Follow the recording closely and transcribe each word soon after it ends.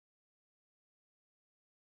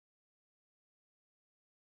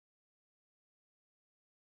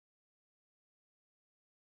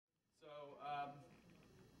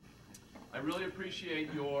really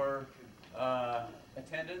appreciate your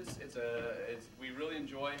attendance. We really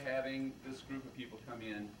enjoy having this group of people come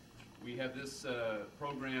in. We have this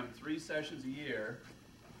program 3 sessions a year,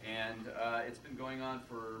 and it's been going on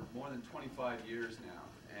for more than 25 years now.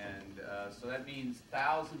 And so that means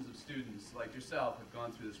thousands of students like yourself have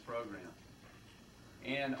gone through this program.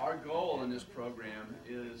 And our goal in this program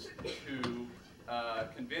is to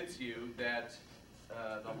convince you that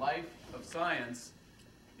the life of science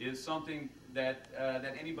is something that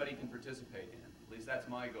anybody can participate in. At least that's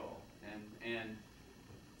my goal. And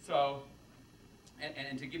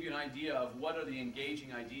to give you an idea of what are the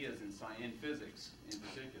engaging ideas in physics in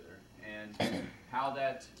particular, and how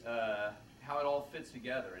it all fits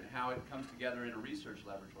together, and how it comes together in a research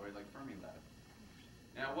laboratory like Fermilab.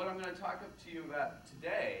 Now, what I'm going to talk to you about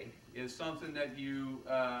today is something that you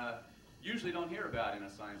usually don't hear about in a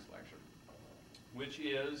science lecture, which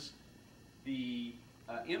is the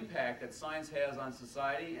impact that science has on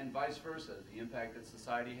society and vice versa, the impact that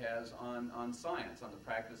society has on science, on the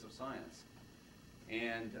practice of science.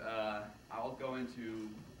 And I'll go into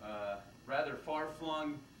rather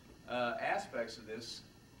far-flung aspects of this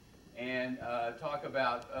and talk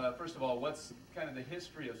about, first of all, what's kind of the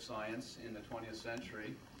history of science in the 20th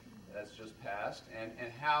century that's just passed,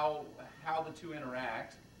 and how the two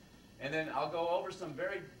interact. And then I'll go over some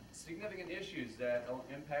very significant issues that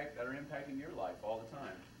are impacting your life all the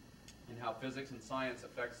time, and how physics and science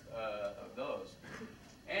affects those.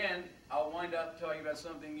 And I'll wind up talking about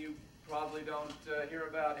something you probably don't hear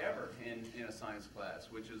about ever in a science class,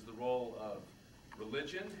 which is the role of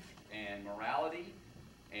religion and morality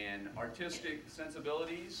and artistic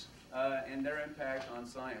sensibilities and their impact on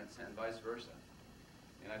science and vice versa.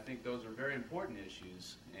 And I think those are very important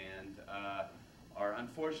issues, and are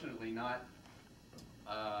unfortunately not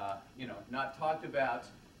not talked about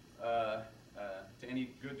to any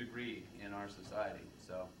good degree in our society.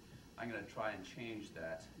 So I'm going to try and change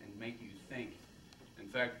that and make you think. In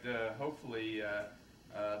fact, hopefully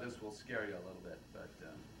this will scare you a little bit, but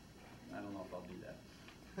I don't know if I'll do that.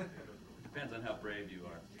 Depends on how brave you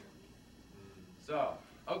are. So,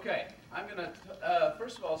 okay, I'm going to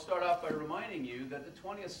first of all start off by reminding you that the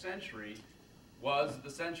 20th century was the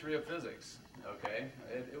century of physics. Okay,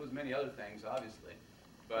 it was many other things, obviously,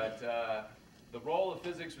 but the role of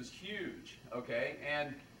physics was huge. Okay,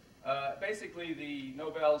 and basically the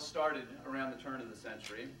Nobels started around the turn of the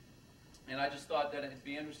century, and I just thought that it'd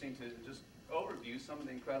be interesting to just overview some of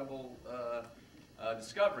the incredible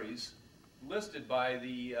discoveries listed by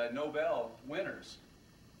the Nobel winners.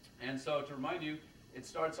 And so to remind you, it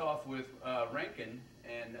starts off with Röntgen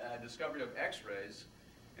and discovery of X-rays.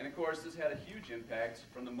 And of course, this had a huge impact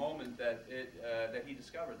from the moment that he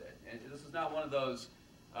discovered it. And this is not one of those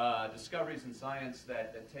discoveries in science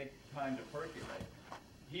that take time to percolate.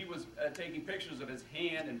 He was taking pictures of his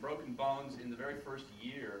hand and broken bones in the very first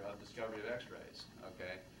year of discovery of X-rays.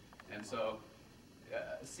 Okay, and so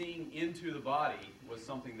seeing into the body was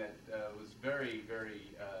something that was very, very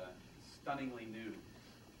stunningly new.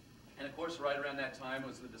 And of course, right around that time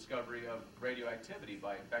was the discovery of radioactivity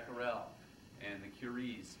by Becquerel and the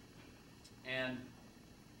Curies. And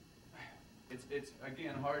it's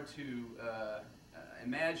again hard to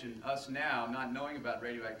imagine us now not knowing about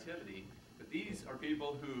radioactivity, but these are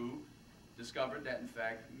people who discovered that in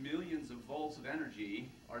fact millions of volts of energy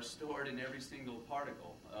are stored in every single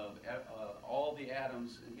particle of all the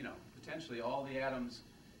atoms, potentially all the atoms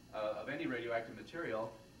of any radioactive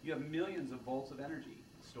material. You have millions of volts of energy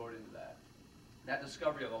stored into that. That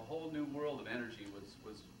discovery of a whole new world of energy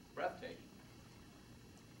was breathtaking.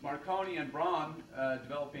 Marconi and Braun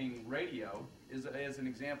developing radio is an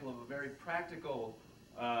example of a very practical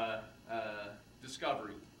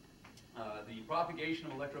discovery. The propagation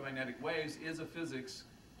of electromagnetic waves is a physics,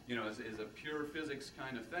 is a pure physics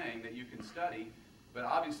kind of thing that you can study, but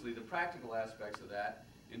obviously the practical aspects of that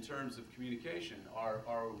in terms of communication are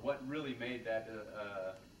what really made that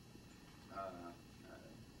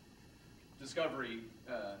discovery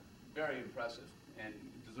very impressive and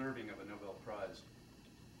deserving of a Nobel Prize.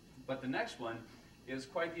 But the next one is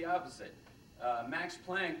quite the opposite. Max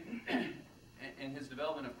Planck and his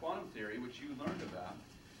development of quantum theory, which you learned about,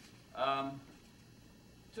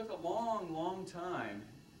 took a long, long time,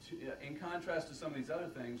 in contrast to some of these other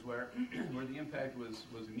things where the impact was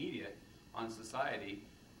immediate on society.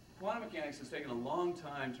 Quantum mechanics has taken a long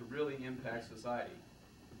time to really impact society.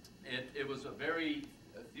 It was a very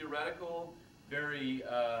theoretical, very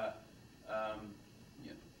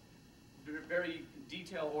very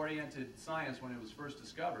detail-oriented science when it was first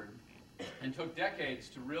discovered, and took decades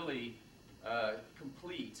to really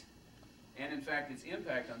complete. And in fact, its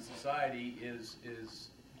impact on society is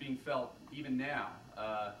being felt even now.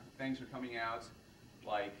 Things are coming out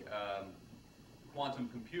like quantum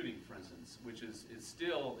computing, for instance, which is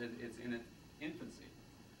still it's in its infancy.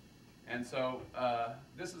 And so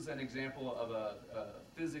this is an example of a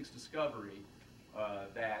physics discovery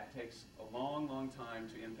that takes a long, long time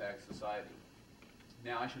to impact society.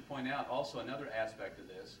 Now, I should point out also another aspect of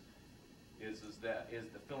this is the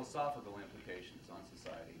philosophical implications on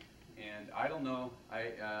society. And I don't know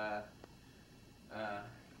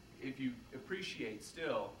if you appreciate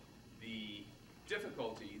still the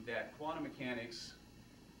difficulty that quantum mechanics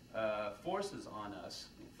forces on us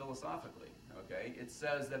philosophically. Okay, it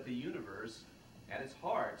says that the universe, at its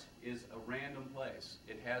heart, is a random place.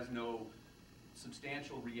 It has no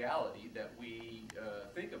substantial reality that we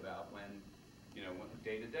think about when,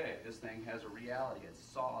 day to day. This thing has a reality. It's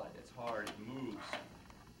solid. It's hard. It moves.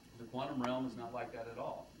 The quantum realm is not like that at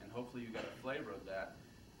all. And hopefully you got a flavor of that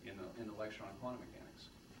in the lecture on quantum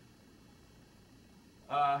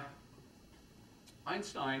mechanics.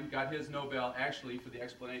 Einstein got his Nobel actually for the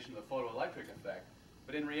explanation of the photoelectric effect.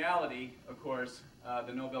 But in reality, of course,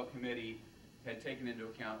 the Nobel Committee had taken into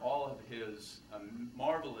account all of his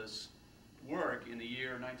marvelous work in the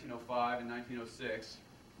year 1905 and 1906,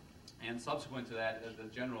 and subsequent to that, the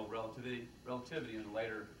general relativity in the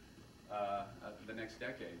later, the next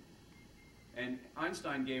decade. And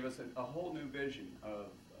Einstein gave us a whole new vision of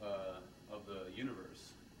the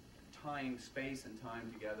universe, tying space and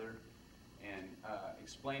time together, and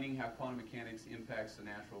explaining how quantum mechanics impacts the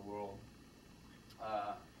natural world.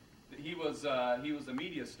 He was a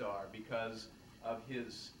media star because of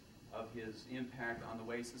his impact on the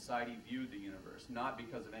way society viewed the universe, not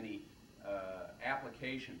because of any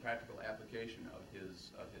practical application of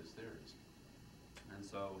his theories. And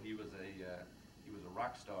so he was a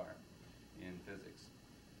rock star in physics.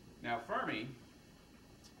 Now Fermi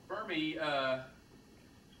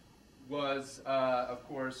was of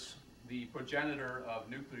course the progenitor of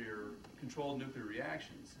controlled nuclear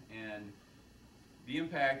reactions, and the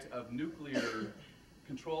impact of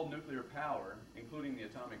controlled nuclear power, including the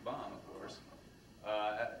atomic bomb, of course,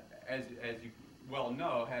 as you well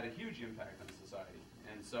know, had a huge impact on society.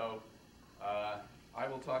 And so I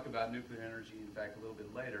will talk about nuclear energy, in fact, a little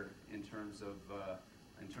bit later in terms of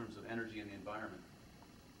energy and the environment.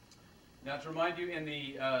 Now, to remind you, in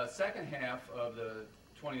the second half of the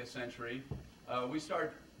 20th century, we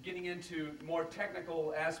start getting into more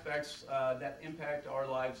technical aspects that impact our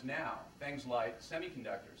lives now. Things like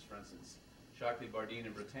semiconductors, for instance, Shockley, Bardeen,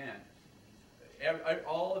 and Bretan.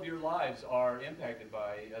 All of your lives are impacted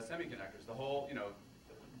by semiconductors. The whole,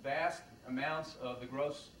 vast amounts of the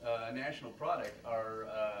gross national product are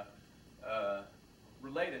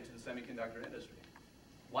related to the semiconductor industry.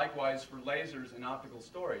 Likewise for lasers and optical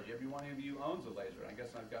storage. Every one of you owns a laser. I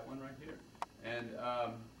guess I've got one right here. And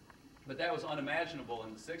but that was unimaginable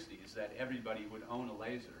in the 60s, that everybody would own a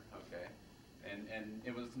laser, okay? And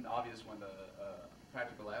it wasn't obvious when the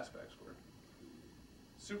practical aspects were.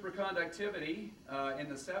 Superconductivity in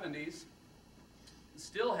the 70s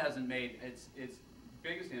still hasn't made its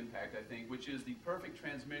biggest impact, I think, which is the perfect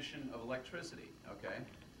transmission of electricity, okay?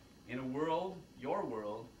 In a world, your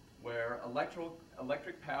world, where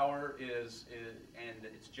electric power and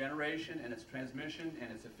its generation and its transmission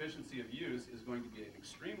and its efficiency of use is going to be an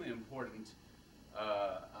extremely important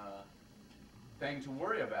thing to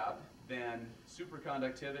worry about, then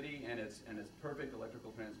superconductivity and its perfect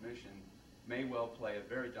electrical transmission may well play a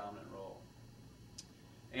very dominant role.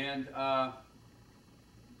 And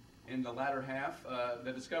in the latter half,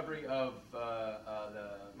 the discovery of the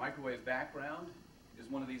microwave background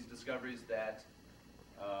is one of these discoveries that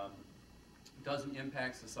doesn't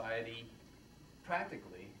impact society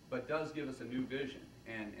practically, but does give us a new vision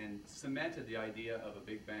and cemented the idea of a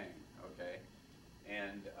Big Bang, okay?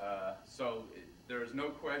 And so there is no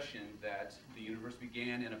question that the universe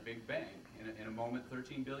began in a Big Bang, in a moment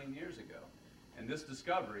 13 billion years ago. And this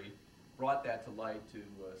discovery brought that to light to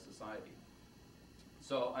society.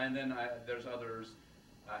 So, and then there's others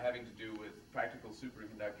having to do with practical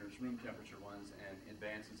superconductors, room temperature ones, and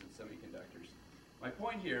advances in semiconductors. My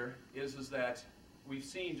point here is that we've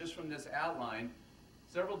seen just from this outline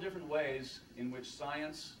several different ways in which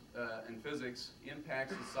science and physics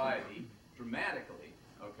impact society dramatically,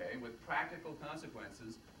 okay, with practical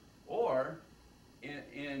consequences, or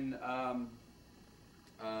in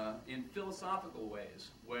philosophical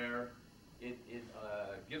ways where it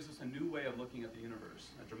gives us a new way of looking at the universe,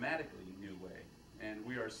 a dramatically new way. And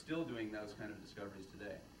we are still doing those kind of discoveries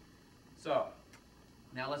today. So,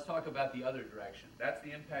 now let's talk about the other direction. That's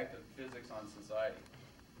the impact of physics on society.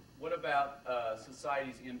 What about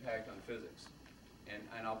society's impact on physics?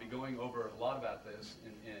 and I'll be going over a lot about this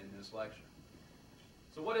in this lecture.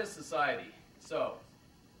 So what is society? So,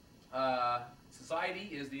 society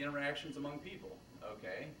is the interactions among people,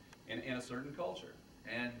 okay, in a certain culture.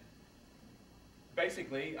 And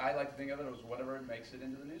basically, I like to think of it as whatever makes it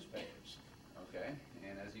into the newspapers, okay?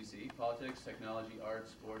 And as you see, politics, technology, art,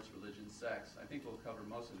 sports, religion, sex. I think we'll cover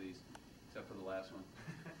most of these, except for the last one.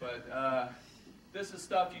 But this is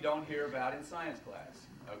stuff you don't hear about in science class,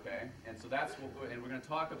 okay? And so that's what, and we're going to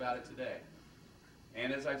talk about it today.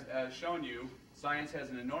 And as I've shown you, science has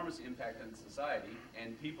an enormous impact on society,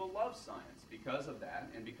 and people love science because of that,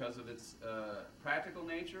 and because of its practical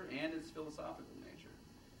nature and its philosophical nature.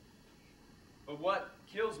 But what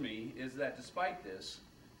kills me is that despite this,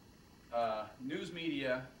 news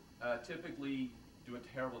media typically do a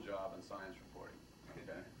terrible job on science reporting,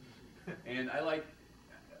 okay? And I like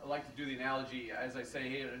to do the analogy, as I say,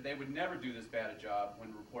 hey, they would never do this bad a job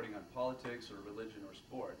when reporting on politics or religion or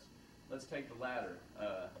sports. Let's take the latter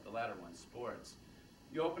one, sports.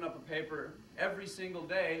 You open up a paper, every single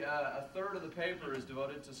day, a third of the paper is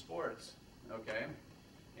devoted to sports, okay?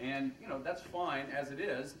 And, you know, that's fine as it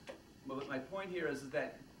is, but my point here is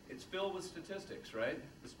that it's filled with statistics, right?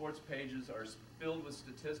 The sports pages are filled with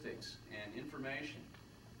statistics and information.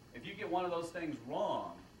 If you get one of those things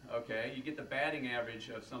wrong, okay, you get the batting average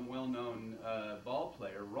of some well-known ball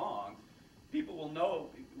player wrong, people will know,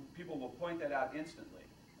 people will point that out instantly,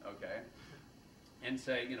 okay? And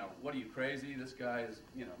say, you know, what are you, crazy? This guy is,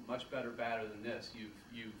 you know, much better batter than this.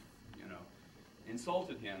 You've you know,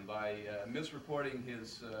 insulted him by misreporting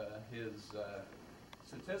his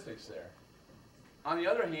statistics there. On the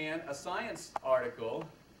other hand, a science article,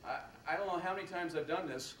 I don't know how many times I've done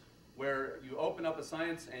this, where you open up a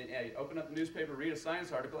science, and open up the newspaper, read a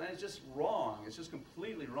science article, and it's just wrong. It's just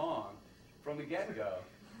completely wrong from the get-go.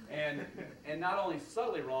 And not only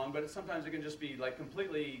subtly wrong, but sometimes it can just be like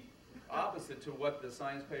completely opposite to what the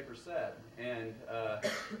science paper said. And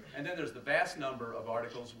then there's the vast number of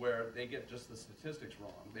articles where they get just the statistics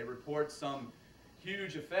wrong. They report some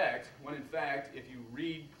huge effect, when in fact, if you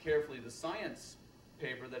read carefully the science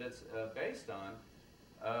paper that it's based on,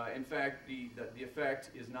 in fact, the effect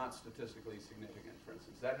is not statistically significant, for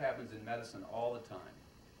instance. That happens in medicine all the time.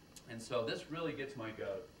 And so this really gets my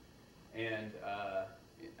goat. And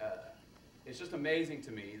it's just amazing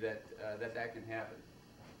to me that that can happen.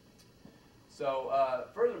 So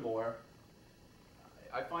furthermore,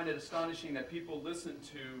 I find it astonishing that people listen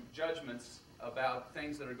to judgments about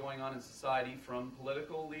things that are going on in society from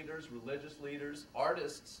political leaders, religious leaders,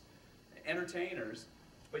 artists, entertainers,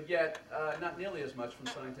 but yet not nearly as much from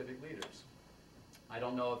scientific leaders. I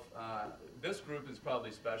don't know if this group is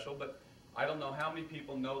probably special, but I don't know how many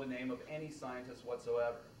people know the name of any scientist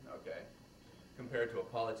whatsoever, okay, compared to a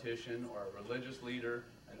politician or a religious leader,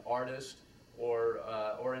 an artist, or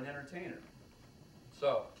an entertainer.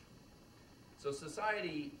 So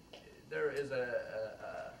society, there is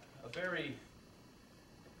a very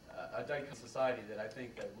dicate society that I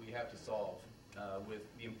think that we have to solve with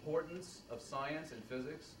the importance of science and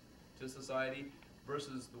physics to society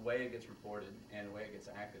versus the way it gets reported and the way it gets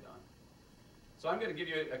acted on. So I'm going to give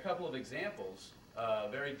you a couple of examples,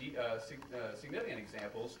 very significant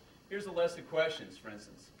examples. Here's a list of questions, for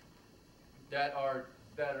instance, that are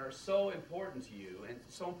so important to you and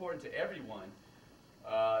so important to everyone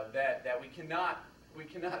that we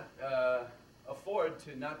cannot afford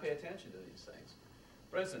to not pay attention to these things.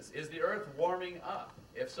 For instance, is the Earth warming up?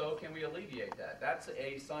 If so, can we alleviate that? That's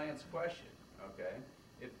a science question, okay?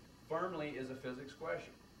 It firmly is a physics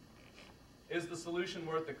question. Is the solution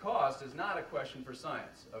worth the cost is not a question for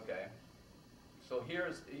science, okay? So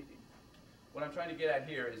here's, what I'm trying to get at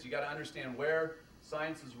here is you got to understand where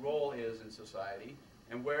science's role is in society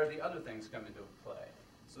and where the other things come into play.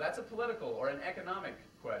 So that's a political or an economic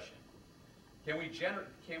question. Can we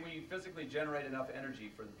physically generate enough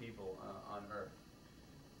energy for the people on Earth?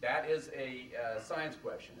 That is a science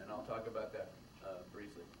question, and I'll talk about that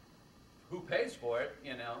briefly. Who pays for it,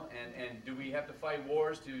 you know, and do we have to fight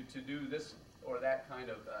wars to do this or that kind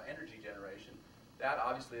of energy generation? That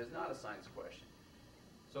obviously is not a science question.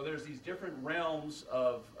 So there's these different realms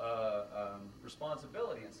of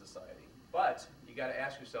responsibility in society, but you got to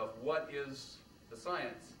ask yourself, what is the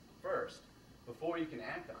science first before you can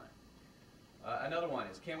act on it? Another one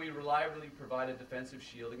is, can we reliably provide a defensive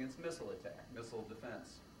shield against missile attack, missile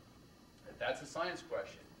defense? That's a science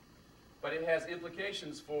question. But it has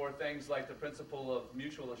implications for things like the principle of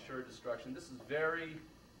mutual assured destruction. This is very,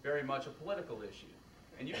 very much a political issue.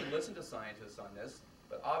 And you can listen to scientists on this,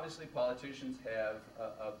 but obviously politicians have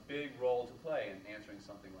a big role to play in answering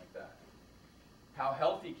something like that. How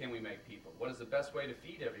healthy can we make people? What is the best way to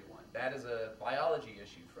feed everyone? That is a biology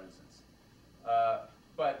issue, for instance.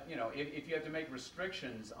 But you know, if you have to make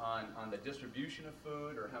restrictions on the distribution of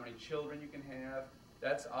food or how many children you can have,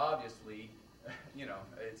 that's obviously, you know,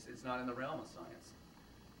 it's not in the realm of science.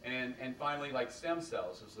 And finally, like stem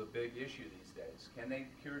cells is a big issue these days. Can they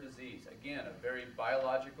cure disease? Again, a very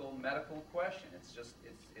biological, medical question. It's just,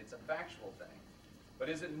 it's a factual thing. But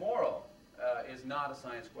is it moral? Is not a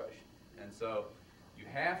science question. And so you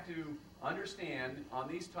have to understand on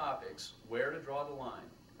these topics where to draw the line,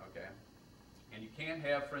 okay? And you can't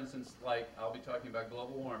have, for instance, like I'll be talking about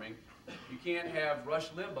global warming, you can't have Rush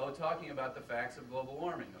Limbaugh talking about the facts of global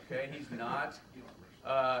warming, okay? He's not,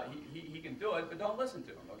 he can do it, but don't listen to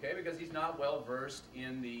him, okay? Because he's not well versed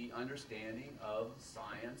in the understanding of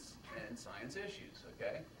science and science issues,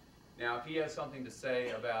 okay? Now, if he has something to say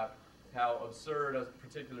about how absurd a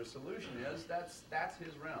particular solution is, that's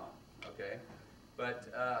his realm, okay?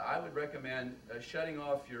 But I would recommend shutting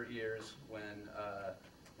off your ears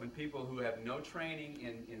when people who have no training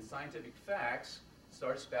in scientific facts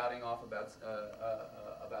start spouting off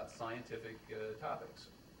about scientific topics.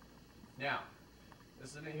 Now,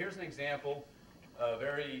 here's an example, a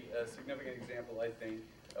very significant example, I think,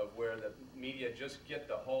 of where the media just get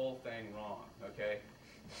the whole thing wrong, okay?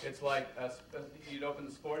 It's like you'd open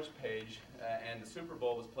the sports page and the Super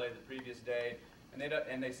Bowl was played the previous day,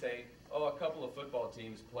 and they say, oh, a couple of football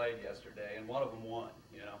teams played yesterday and one of them won.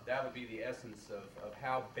 You know, that would be the essence of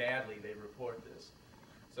how badly they report this.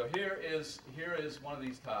 So here is one of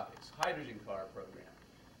these topics: hydrogen car program.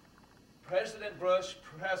 President Bush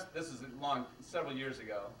pressed, this is several years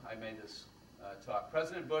ago, I made this talk.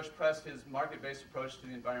 President Bush pressed his market-based approach to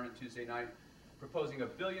the environment Tuesday night, proposing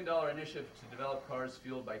 $1 billion initiative to develop cars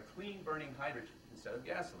fueled by clean-burning hydrogen instead of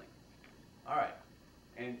gasoline. All right,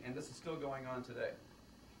 and this is still going on today.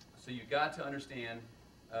 So you've got to understand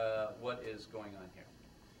what is going on here.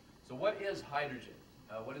 So what is hydrogen?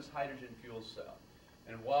 What is hydrogen fuel cell?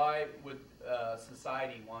 And why would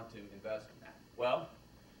society want to invest in that? Well,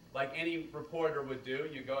 like any reporter would do,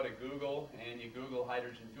 you go to Google and you Google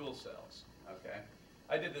hydrogen fuel cells, okay?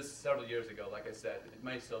 I did this several years ago, like I said. It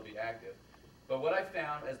may still be active. But what I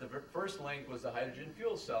found as the first link was the Hydrogen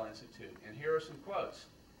Fuel Cell Institute. And here are some quotes.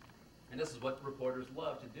 And this is what reporters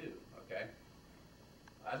love to do, okay?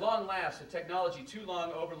 At long last, a technology too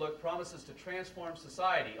long overlooked promises to transform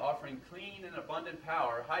society, offering clean and abundant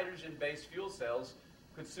power. Hydrogen-based fuel cells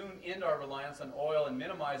could soon end our reliance on oil and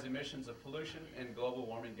minimize emissions of pollution and global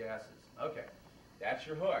warming gases. Okay, that's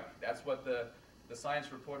your hook. That's what the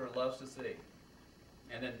science reporter loves to see.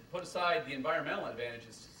 And then put aside the environmental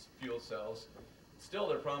advantages to fuel cells, still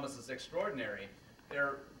their promise is extraordinary.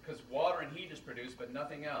 Because water and heat is produced, but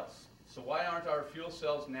nothing else. So why aren't our fuel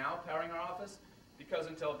cells now powering our office? Because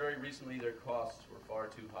until very recently, their costs were far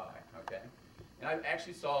too high, okay? And I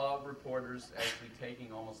actually saw reporters actually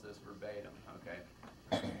taking almost this verbatim, okay?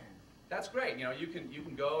 That's great, you know, you can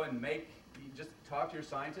go and just talk to your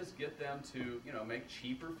scientists, get them to, you know, make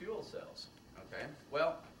cheaper fuel cells, okay?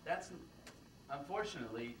 Well, that's,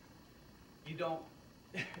 unfortunately, it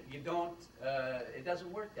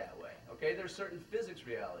doesn't work that way, okay? There's certain physics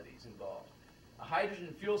realities involved. A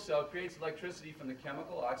hydrogen fuel cell creates electricity from the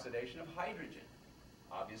chemical oxidation of hydrogen.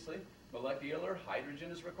 Obviously, molecular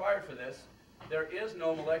hydrogen is required for this. There is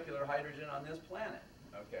no molecular hydrogen on this planet,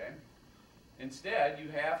 okay? Instead, you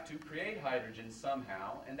have to create hydrogen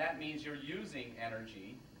somehow, and that means you're using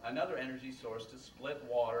energy, another energy source, to split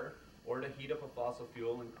water or to heat up a fossil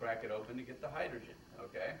fuel and crack it open to get the hydrogen,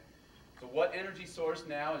 okay? So what energy source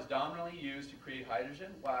now is dominantly used to create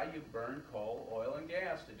hydrogen? Why, you burn coal, oil, and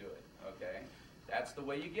gas to do it, okay? That's the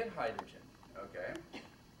way you get hydrogen, okay?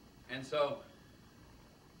 And so,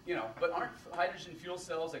 you know, but aren't hydrogen fuel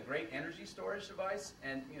cells a great energy storage device?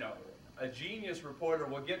 And, you know, a genius reporter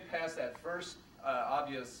will get past that first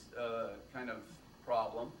obvious kind of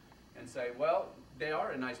problem and say, well, they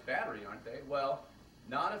are a nice battery, aren't they? Well,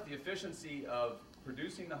 not if the efficiency of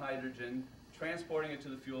producing the hydrogen, transporting it to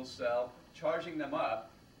the fuel cell, charging them up,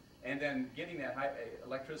 and then getting that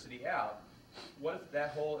electricity out. What if that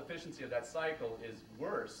whole efficiency of that cycle is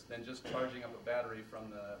worse than just charging up a battery from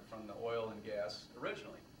the oil and gas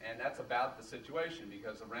originally? And that's about the situation,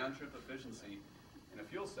 because the round-trip efficiency in a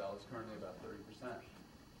fuel cell is currently about 30%.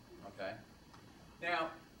 Okay? Now,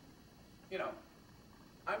 you know,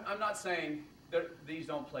 I'm not saying that these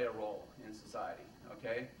don't play a role in society,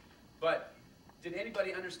 okay? But did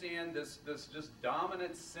anybody understand this just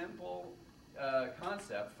dominant, simple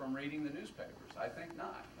concept from reading the newspapers? I think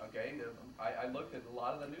not, okay? I looked at a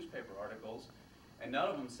lot of the newspaper articles, and none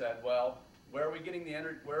of them said, well, where are we getting the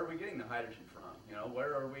hydrogen from? You know,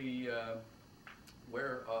 where are we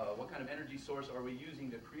What kind of energy source are we using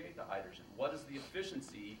to create the hydrogen? What is the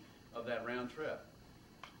efficiency of that round trip?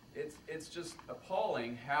 It's just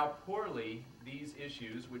appalling how poorly these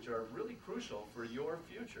issues, which are really crucial for your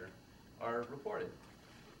future, are reported.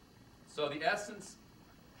 So the essence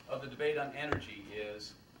of the debate on energy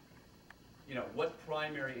is, what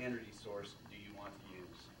primary energy source do you want to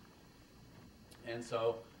use? And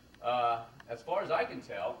so, as far as I can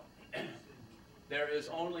tell, there is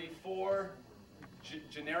only 4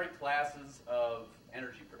 generic classes of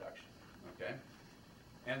energy production, okay?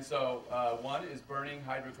 And so one is burning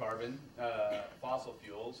hydrocarbon, fossil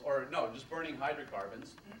fuels, or no, just burning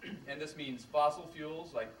hydrocarbons. And this means fossil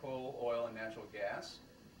fuels like coal, oil, and natural gas.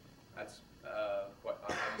 That's quite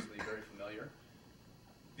obviously very familiar.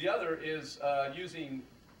 The other is using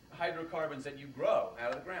hydrocarbons that you grow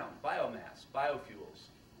out of the ground, biomass, biofuels.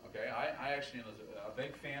 Okay, I actually am a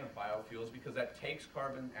big fan of biofuels because that takes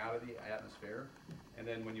carbon out of the atmosphere, and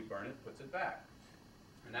then when you burn it, puts it back.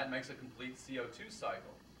 And that makes a complete CO2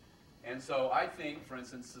 cycle. And so I think, for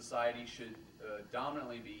instance, society should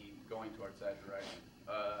dominantly be going towards that direction,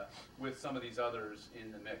 with some of these others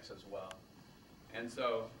in the mix as well. And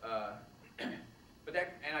so,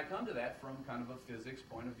 and I come to that from kind of a physics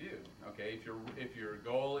point of view. Okay, if your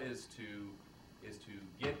goal is to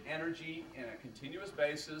get energy in a continuous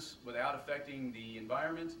basis without affecting the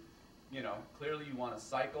environment, clearly you want to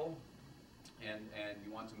cycle, and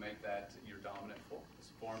you want to make that your dominant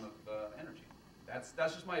form of energy. That's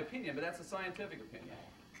just my opinion, but that's a scientific opinion.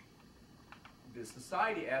 The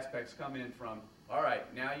society aspects come in from, all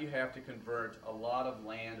right, now you have to convert a lot of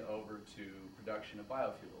land over to production of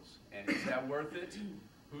biofuels. And is that worth it?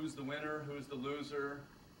 Who's the winner? Who's the loser?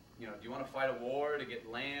 Do you want to fight a war to get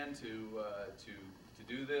land to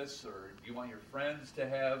do this, or do you want your friends to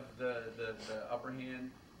have the upper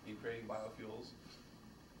hand in creating biofuels?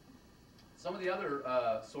 Some of the other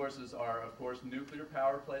sources are, of course, nuclear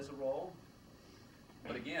power plays a role.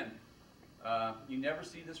 But again, you never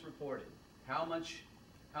see this reported. How much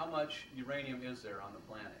uranium is there on the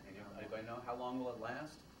planet? Anybody know? How long will it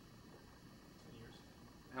last? 10 years.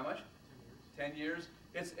 How much? 10 years. 10 years?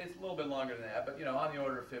 It's a little bit longer than that, but on the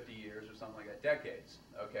order of 50 years or something like that, decades.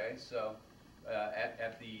 Okay, so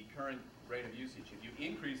at the current rate of usage, if you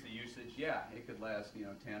increase the usage, yeah, it could last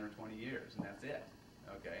 10 or 20 years, and that's it.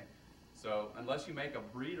 Okay, so unless you make a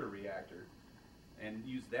breeder reactor and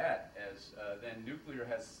use that as, then nuclear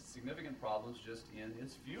has significant problems just in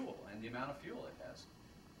its fuel and the amount of fuel it has.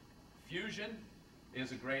 Fusion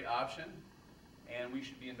is a great option, and we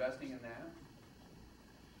should be investing in that.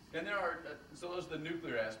 Then there are, so those are the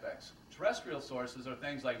nuclear aspects. Terrestrial sources are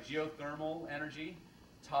things like geothermal energy,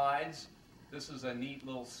 tides. This is a neat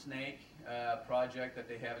little snake project that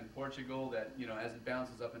they have in Portugal that, as it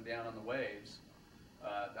bounces up and down on the waves,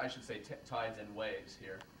 I should say tides and waves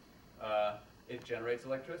here, it generates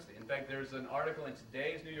electricity. In fact, there's an article in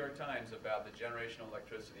today's New York Times about the generation of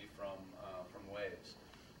electricity from waves.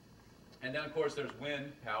 And then, of course, there's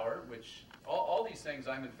wind power, which all these things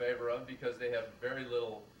I'm in favor of because they have very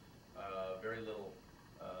little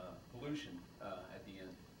pollution at the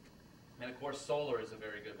end. And of course, solar is a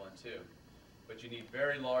very good one too. But you need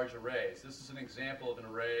very large arrays. This is an example of an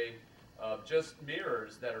array of just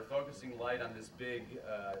mirrors that are focusing light on this big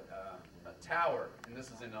tower, and this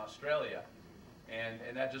is in Australia.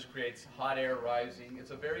 And that just creates hot air rising.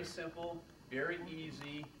 It's a very simple, very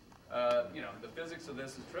easy, the physics of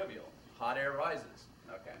this is trivial. Hot air rises,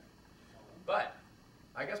 okay? But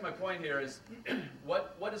I guess my point here is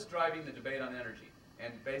what is driving the debate on energy?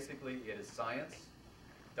 And basically it is science,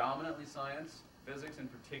 dominantly science, physics in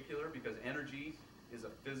particular, because energy is a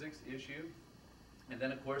physics issue. And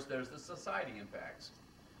then of course there's the society impacts,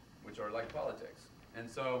 which are like politics. And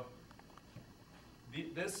so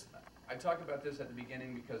I talked about this at the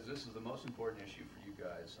beginning because this is the most important issue for you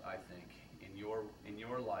guys, I think, in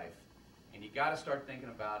your life. And you got to start thinking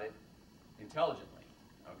about it intelligently,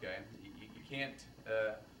 okay? You can't,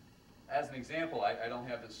 as an example, I don't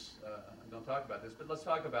have this, I don't talk about this, but let's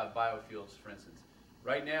talk about biofuels, for instance.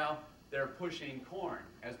 Right now, they're pushing corn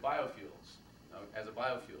as biofuels, as a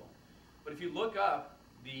biofuel. But if you look up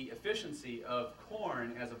the efficiency of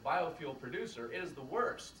corn as a biofuel producer, it is the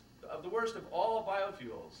worst of all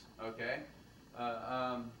biofuels, okay?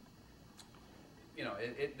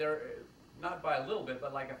 They're not by a little bit,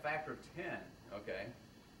 but like a factor of 10, okay?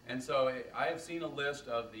 And so I have seen a list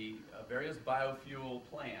of the various biofuel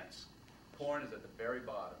plants. Corn is at the very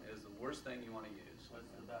bottom. It is the worst thing you want to use. What's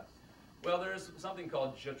the best? Well, there's something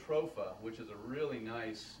called jatropha, which is a really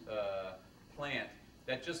nice plant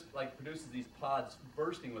that just like produces these pods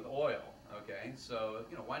bursting with oil, okay? So,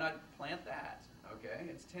 why not plant that, okay?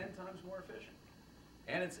 It's 10 times more efficient.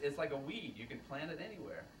 And it's like a weed. You can plant it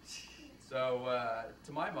anywhere. So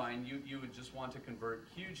to my mind, you would just want to convert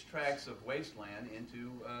huge tracts of wasteland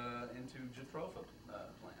into jatropha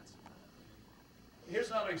plants. Here's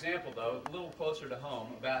another example, though, a little closer to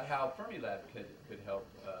home, about how Fermilab could help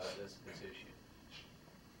this issue.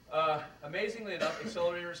 Amazingly enough,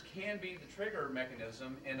 accelerators can be the trigger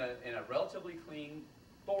mechanism in a relatively clean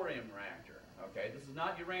thorium reactor. Okay, this is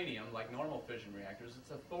not uranium like normal fission reactors.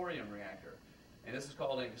 It's a thorium reactor, and this is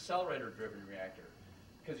called an accelerator-driven reactor,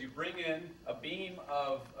 because you bring in a beam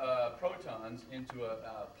of protons into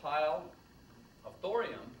a pile of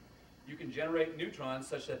thorium. You can generate neutrons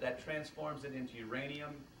such that that transforms it into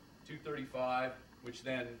uranium-235, which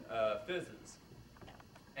then fizzes.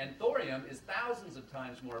 And thorium is thousands of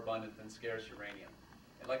times more abundant than scarce uranium.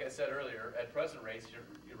 And like I said earlier, at present rates,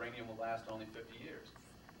 uranium will last only 50 years.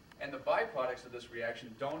 And the byproducts of this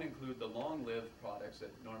reaction don't include the long-lived products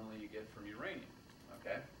that normally you get from uranium.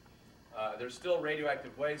 Okay? There's still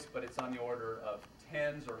radioactive waste, but it's on the order of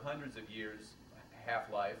tens or hundreds of years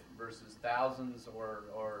half-life versus thousands or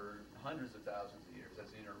hundreds of thousands of years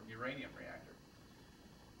as in a uranium reactor.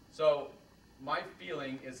 So my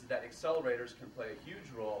feeling is that accelerators can play a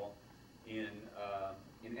huge role in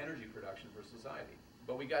energy production for society.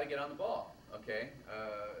 But we got to get on the ball, okay?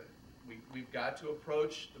 We've got to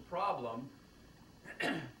approach the problem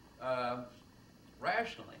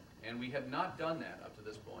rationally, and we have not done that up to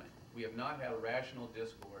this point. We have not had a rational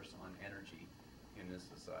discourse on energy in this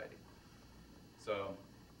society. So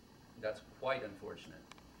that's quite unfortunate.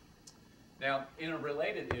 Now, in a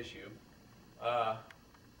related issue,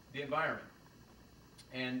 the environment.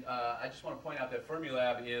 And I just want to point out that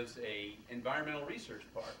Fermilab is an environmental research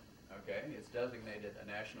park. Okay, it's designated a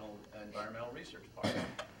national environmental research park,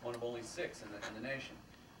 one of only 6 in the nation.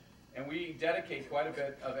 And we dedicate quite a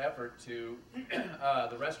bit of effort to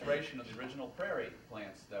the restoration of the original prairie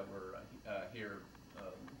plants that were here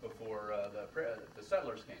before the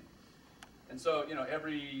settlers came. And so, you know,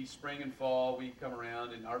 every spring and fall we come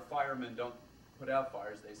around, and our firemen don't put out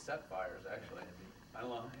fires, they set fires, actually. I don't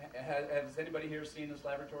know, has anybody here seen this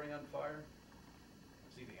laboratory on fire?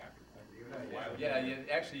 See the after. Yeah,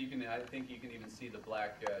 actually, you can. I think you can even see the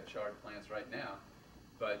black charred plants right now.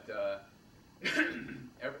 But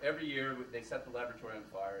every year they set the laboratory on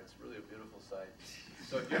fire. It's really a beautiful sight.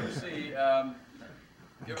 So if you ever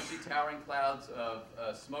see towering clouds of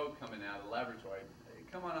smoke coming out of the laboratory,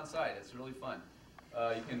 come on outside. It's really fun.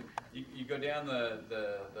 You go down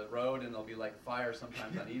the road and there'll be like fire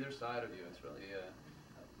sometimes on either side of you. It's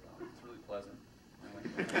really pleasant.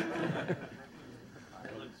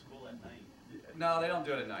 No, they don't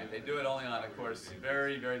do it at night. They do it only on, of course,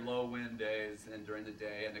 very, very low wind days and during the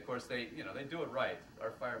day. And of course, they do it right.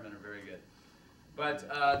 Our firemen are very good. But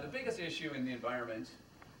the biggest issue in the environment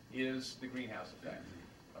is the greenhouse effect.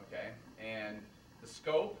 Okay, and the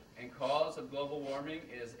scope and cause of global warming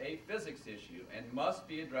is a physics issue and must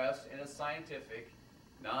be addressed in a scientific,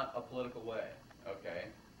 not a political way. Okay,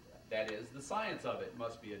 that is, the science of it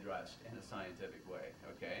must be addressed in a scientific way.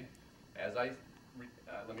 Okay,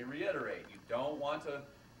 let me reiterate, you don't want to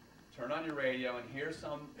turn on your radio and hear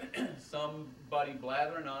somebody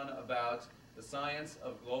blathering on about the science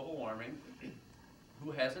of global warming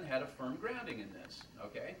who hasn't had a firm grounding in this,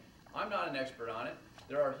 okay? I'm not an expert on it.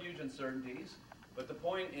 There are huge uncertainties, but the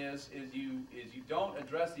point is you don't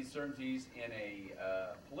address these certainties in a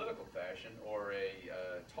political fashion or a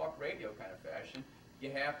talk radio kind of fashion.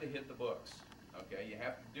 You have to hit the books, okay? You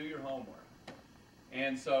have to do your homework.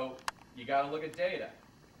 And so you got to look at data.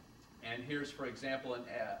 And here's, for example,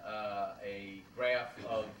 a graph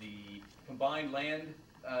of the combined land,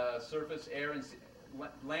 surface, air, and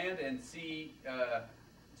land and sea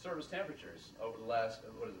surface temperatures over the last,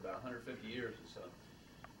 about 150 years or so.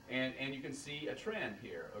 And you can see a trend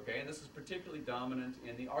here, okay? And this is particularly dominant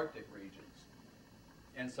in the Arctic regions.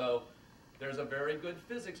 And so there's a very good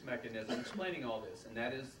physics mechanism explaining all this, and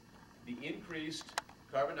that is the increased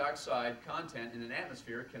carbon dioxide content in an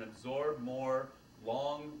atmosphere can absorb more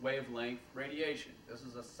long wavelength radiation. This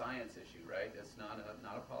is a science issue, right? It's not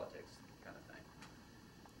a politics kind of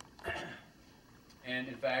thing. And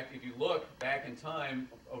in fact, if you look back in time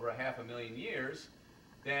over 500,000 years,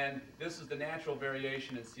 then this is the natural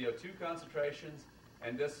variation in CO2 concentrations,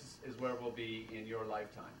 and this is where we'll be in your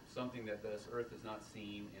lifetime, something that this Earth has not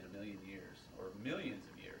seen in 1 million years, or millions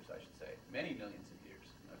of years, I should say, many millions of years,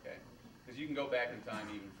 okay? Because you can go back in time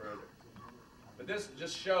even further. But this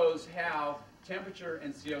just shows how temperature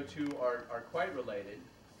and CO2 are quite related.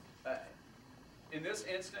 In this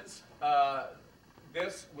instance, the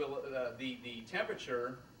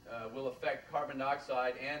temperature will affect carbon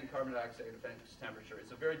dioxide, and carbon dioxide affects temperature.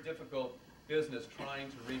 It's a very difficult business trying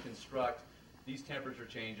to reconstruct these temperature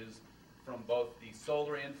changes from both the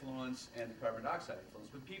solar influence and the carbon dioxide influence.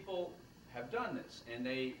 But people have done this, and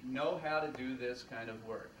they know how to do this kind of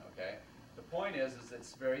work, okay? The point is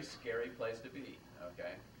it's a very scary place to be,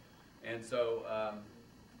 okay? And so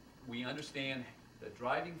we understand the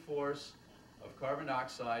driving force of carbon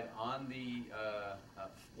dioxide on the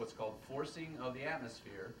what's called forcing of the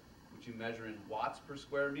atmosphere, which you measure in watts per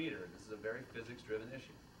square meter. This is a very physics-driven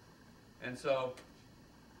issue. And so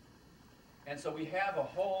we have a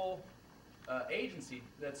whole agency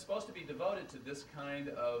that's supposed to be devoted to this kind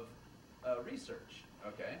of research,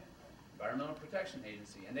 okay? Environmental Protection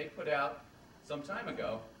Agency. And they put out some time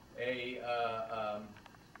ago a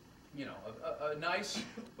nice,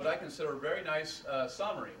 what I consider a very nice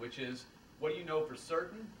summary, which is what do you know for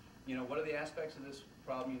certain? You know, what are the aspects of this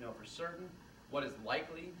problem you know for certain? What is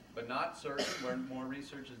likely but not certain, where more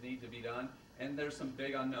researches need to be done? And there's some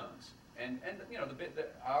big unknowns. And you know,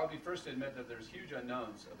 I'll be first to admit that there's huge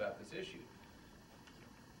unknowns about this issue.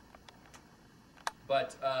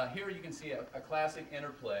 But here you can see a classic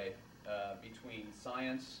interplay between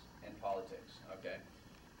science and politics, okay?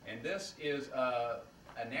 And this is a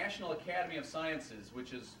National Academy of Sciences,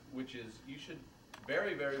 which is you should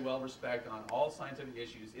very, very well respect on all scientific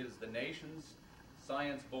issues. It is the nation's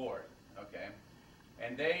science board, okay?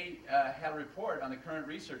 And they had a report on the current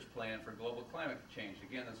research plan for global climate change.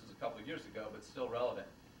 Again, this was a couple of years ago, but still relevant.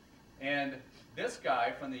 And this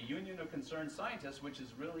guy from the Union of Concerned Scientists, which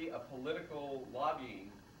is really a political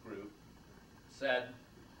lobbying group, said,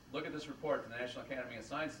 look at this report from the National Academy of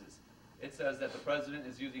Sciences. It says that the president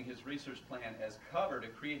is using his research plan as cover to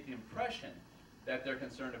create the impression that they're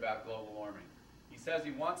concerned about global warming. He says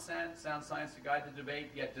he wants sound science to guide the debate,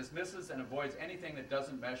 yet dismisses and avoids anything that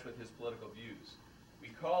doesn't mesh with his political views. We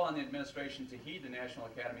call on the administration to heed the National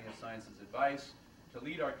Academy of Sciences' advice to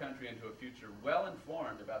lead our country into a future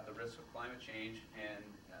well-informed about the risks of climate change and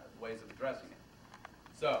ways of addressing it.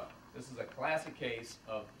 So, this is a classic case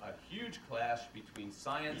of a huge clash between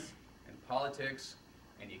science and politics,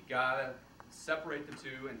 and you gotta separate the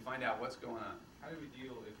two and find out what's going on. How do we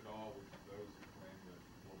deal, if at all, with those who claim that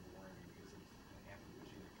global warming isn't an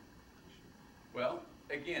anthropogenic issue? Well,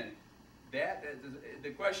 again,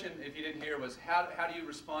 the question, if you didn't hear, was how do you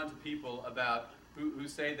respond to people about who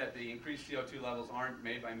say that the increased CO2 levels aren't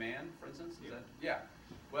made by man, for instance? Is that, yeah.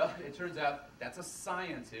 Well, it turns out that's a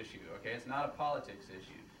science issue, okay? It's not a politics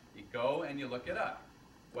issue. You go and you look it up.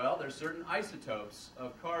 Well, there's certain isotopes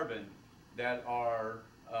of carbon that are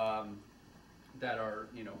come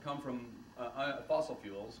from fossil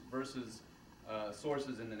fuels versus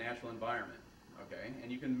sources in the natural environment, okay?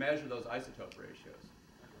 And you can measure those isotope ratios.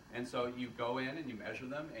 And so you go in and you measure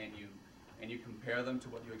them and you compare them to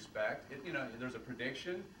what you expect. There's a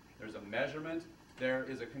prediction, there's a measurement, there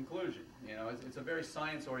is a conclusion. You know, it's a very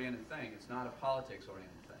science-oriented thing. It's not a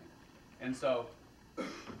politics-oriented thing. And so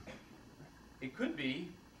it could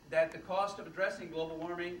be that the cost of addressing global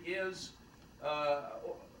warming is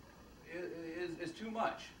too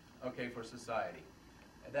much, okay, for society.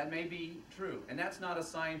 That may be true, and that's not a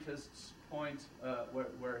scientist's point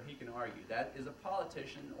where he can argue. That is a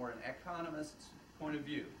politician or an economist's point of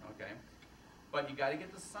view, okay? But you got to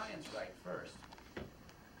get the science right first.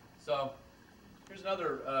 So here's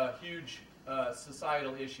another huge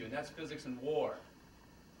societal issue, and that's physics and war.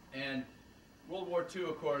 And World War II,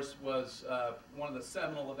 of course, was one of the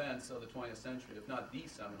seminal events of the 20th century, if not the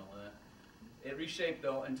seminal event. It reshaped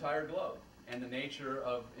the entire globe and the nature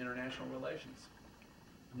of international relations.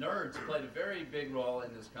 Nerds played a very big role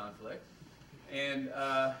in this conflict, and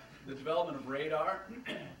the development of radar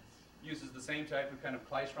uses the same type of kind of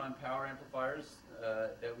klystron power amplifiers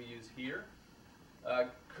that we use here.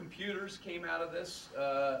 Computers came out of this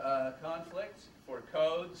conflict for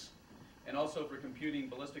codes and also for computing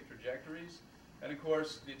ballistic trajectories, and of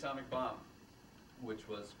course the atomic bomb, which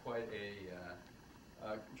was quite a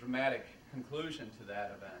dramatic conclusion to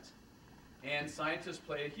that event. And scientists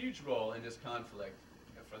played a huge role in this conflict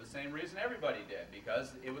for the same reason everybody did,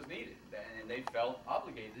 because it was needed, and they felt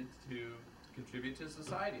obligated to contribute to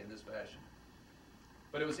society in this fashion.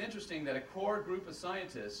 But it was interesting that a core group of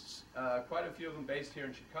scientists, quite a few of them based here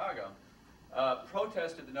in Chicago,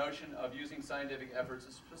 protested the notion of using scientific efforts,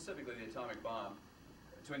 specifically the atomic bomb,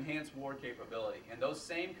 to enhance war capability. And those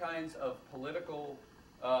same kinds of political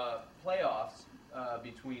playoffs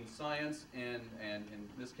between science and in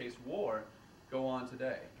this case war go on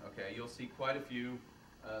today. Okay, you'll see quite a few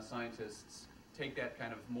scientists take that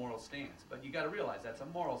kind of moral stance, but you got to realize that's a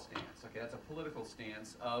moral stance. Okay, that's a political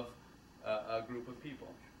stance of a group of people,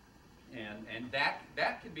 and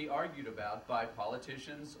that can be argued about by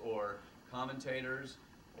politicians or commentators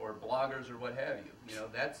or bloggers or what have you. You know,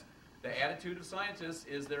 that's the attitude of scientists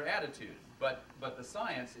is their attitude, but the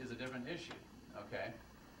science is a different issue. Okay.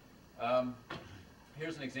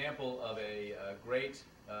 Here's an example of a great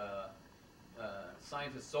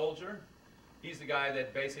scientist soldier. He's the guy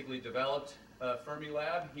that basically developed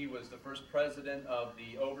Fermilab. He was the first president of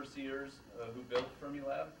the overseers who built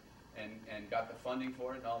Fermilab and got the funding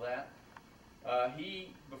for it and all that.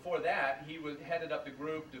 Before that, he headed up the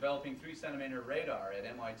group developing 3-centimeter radar at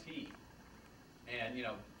MIT. And, you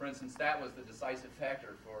know, for instance, that was the decisive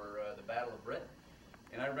factor for the Battle of Britain.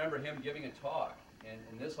 And I remember him giving a talk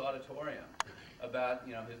in this auditorium about,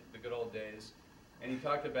 you know, the good old days. And he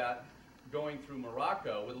talked about going through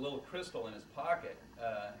Morocco with a little crystal in his pocket.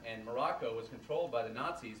 And Morocco was controlled by the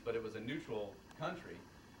Nazis, but it was a neutral country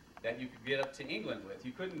that you could get up to England with.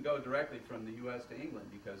 You couldn't go directly from the U.S. to England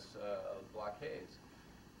because of blockades.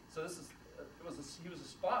 So he was a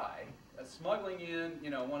spy, smuggling in,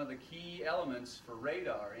 you know, one of the key elements for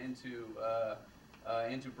radar into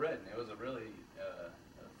Britain. It was a really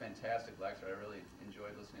fantastic lecture. I really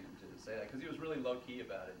enjoyed listening to him say that because he was really low key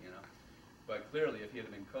about it, you know. But clearly, if he had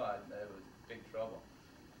been caught, that was big trouble.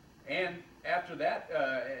 And after that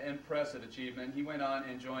impressive achievement, he went on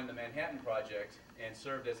and joined the Manhattan Project and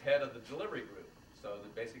served as head of the delivery group. So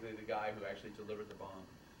basically the guy who actually delivered the bomb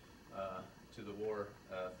to the war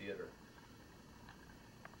theater.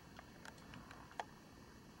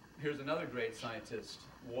 Here's another great scientist,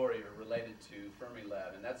 warrior, related to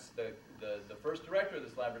Fermilab, and that's the first director of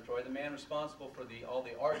this laboratory, the man responsible for all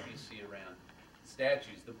the art you see around,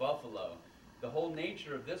 statues, the buffalo. The whole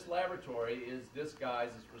nature of this laboratory is this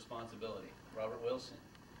guy's responsibility, Robert Wilson.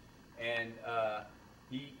 And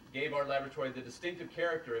he gave our laboratory the distinctive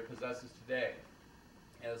character it possesses today.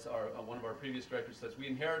 As one of our previous directors says, we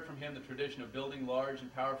inherit from him the tradition of building large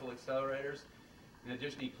and powerful accelerators. In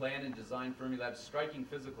addition, he planned and designed Fermilab's striking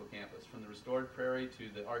physical campus, from the restored prairie to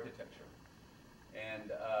the architecture.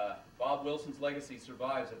 And Bob Wilson's legacy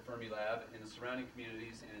survives at Fermilab in the surrounding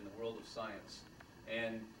communities and in the world of science.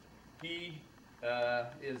 And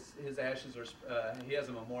his ashes are, he has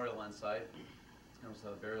a memorial on site. There was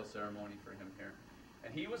a burial ceremony for him here.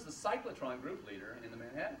 And he was the cyclotron group leader in the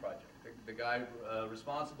Manhattan Project, the guy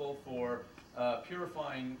responsible for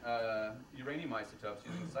purifying uranium isotopes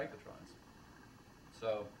using cyclotrons.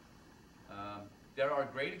 So there are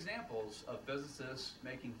great examples of physicists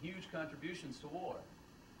making huge contributions to war.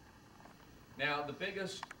 Now, the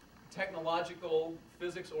biggest technological,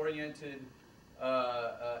 physics-oriented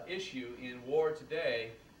issue in war today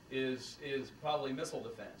is probably missile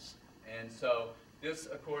defense. And so this,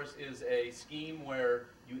 of course, is a scheme where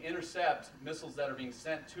you intercept missiles that are being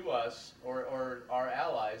sent to us or our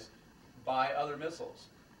allies by other missiles.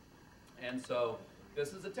 And so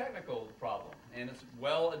this is a technical problem, and it's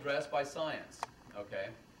well addressed by science, okay?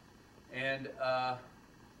 And,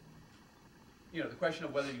 you know, the question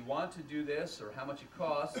of whether you want to do this or how much it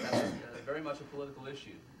costs, that's very much a political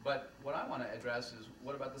issue. But what I want to address is,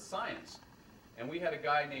 what about the science? And we had a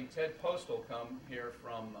guy named Ted Postal come here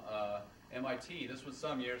from MIT. This was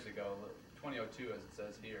some years ago, 2002 as it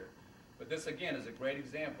says here. But this, again, is a great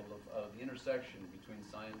example of the intersection between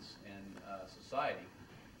science and society.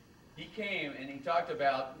 He came and he talked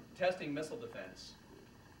about testing missile defense.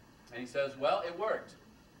 And he says, well, it worked.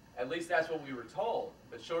 At least that's what we were told.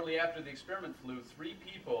 But shortly after the experiment flew, 3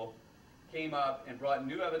 people came up and brought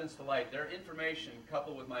new evidence to light. Their information,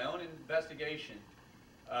 coupled with my own investigation,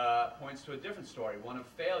 points to a different story, one of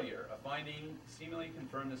failure, a finding seemingly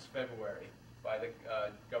confirmed this February by the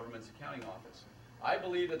government's accounting office. I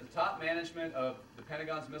believe that the top management of the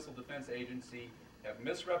Pentagon's Missile Defense Agency have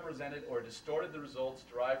misrepresented or distorted the results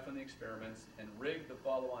derived from the experiments and rigged the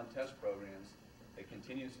follow-on test programs that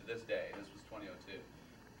continues to this day. This was 2002.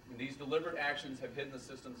 And these deliberate actions have hidden the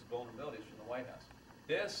system's vulnerabilities from the White House.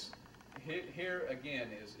 This, here again,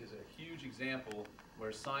 is a huge example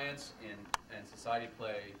where science and society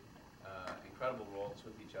play incredible roles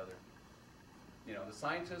with each other. You know, the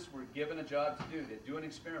scientists were given a job to do an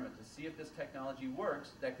experiment to see if this technology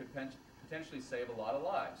works that could potentially save a lot of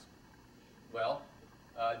lives. Well,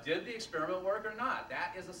 did the experiment work or not?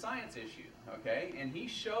 That is a science issue, okay? And he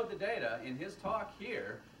showed the data in his talk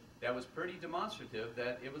here that was pretty demonstrative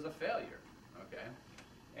that it was a failure, okay?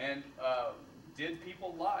 And did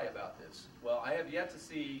people lie about this? Well, I have yet to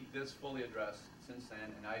see this fully addressed since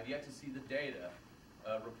then, and I have yet to see the data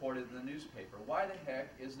reported in the newspaper. Why the heck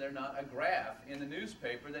is there not a graph in the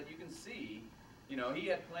newspaper that you can see? You know, he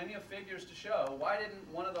had plenty of figures to show. Why didn't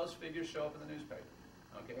one of those figures show up in the newspaper,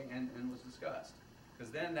 okay, and was discussed?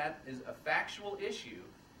 Because then that is a factual issue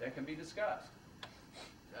that can be discussed.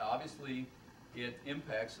 Obviously, it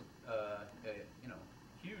impacts you know,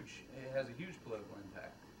 it has a huge political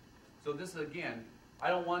impact. So this is, again, I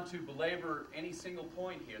don't want to belabor any single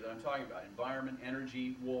point here that I'm talking about, environment,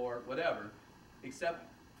 energy, war, whatever, except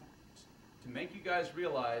to make you guys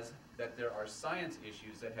realize that there are science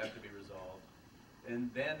issues that have to be resolved, and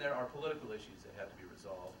then there are political issues that have to be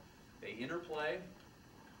resolved. They interplay,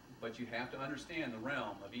 but you have to understand the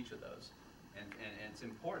realm of each of those, and it's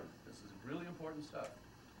important. This is really important stuff.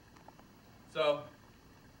 So,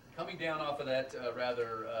 coming down off of that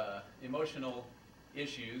rather emotional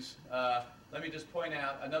issues, let me just point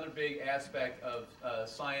out another big aspect of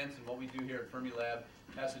science and what we do here at Fermilab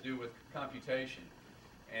has to do with computation.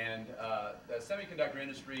 And the semiconductor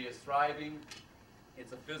industry is thriving.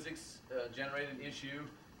 It's a physics-generated issue.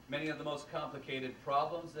 Many of the most complicated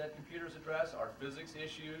problems that computers address are physics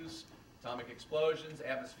issues, atomic explosions,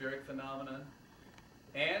 atmospheric phenomena.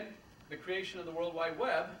 And the creation of the World Wide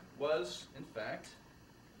Web was, in fact,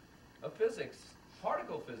 a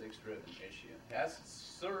particle physics-driven issue. As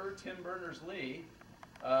Sir Tim Berners-Lee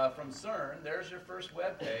from CERN, there's your first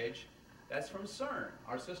web page. That's from CERN,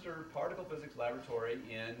 our sister particle physics laboratory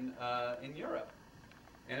in Europe.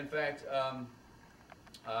 And in fact,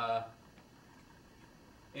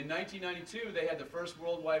 in 1992, they had the first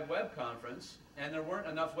World Wide Web conference, and there weren't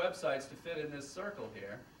enough websites to fit in this circle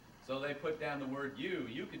here. So they put down the word U.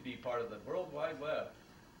 You could be part of the World Wide Web.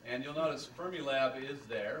 And you'll notice Fermilab is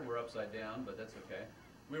there. We're upside down, but that's okay.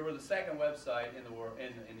 We were the second website in the world,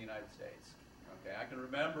 in the United States. Okay, I can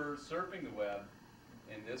remember surfing the web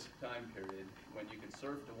in this time period when you could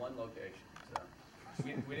surf to one location. So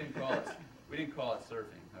we didn't call it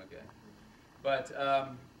surfing. Okay, but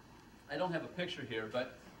I don't have a picture here,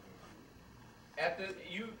 but at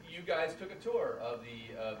you guys took a tour of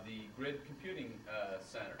the Grid Computing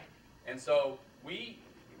Center, and so we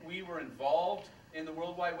were involved in the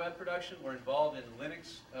World Wide Web production. We're involved in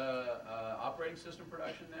Linux operating system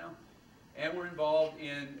production now, and we're involved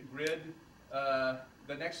in Grid,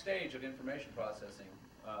 the next stage of information processing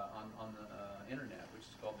on the internet, which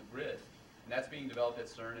is called the Grid, and that's being developed at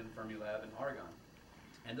CERN and Fermilab in Argonne.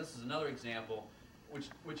 And this is another example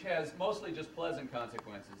which has mostly just pleasant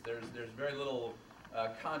consequences. There's very little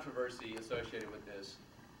controversy associated with this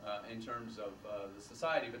in terms of the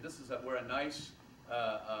society, but this is where a nice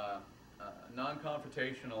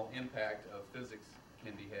non-confrontational impact of physics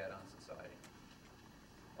can be had on society.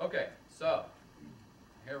 Okay, so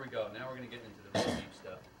here we go. Now we're going to get into the real deep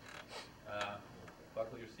stuff.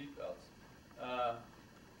 Buckle your seatbelts.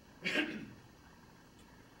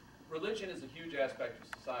 Religion is a huge aspect of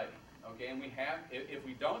society. Okay, and we have, if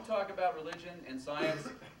we don't talk about religion and science,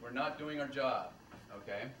 we're not doing our job.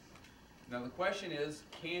 Okay. Now the question is,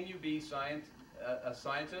 can you be a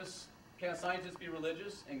scientist? Can a scientist be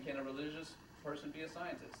religious, and can a religious person be a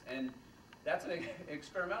scientist? And that's an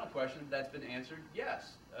experimental question that's been answered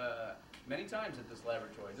yes, many times at this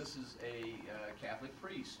laboratory. This is a Catholic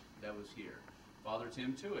priest that was here, Father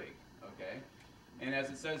Tim Tuig. Okay, and as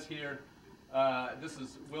it says here, this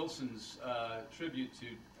is Wilson's tribute to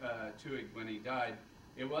Tuig when he died.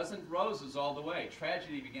 It wasn't roses all the way.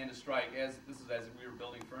 Tragedy began to strike as we were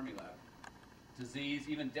building Fermilab. Disease,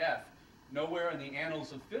 even death. Nowhere in the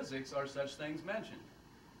annals of physics are such things mentioned.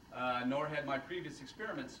 Nor had my previous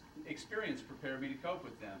experience prepared me to cope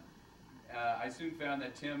with them. I soon found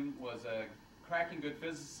that Tim was a cracking good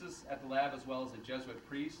physicist at the lab as well as a Jesuit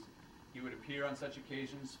priest. He would appear on such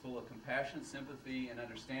occasions full of compassion, sympathy, and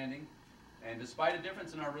understanding. And despite a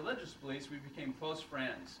difference in our religious beliefs, we became close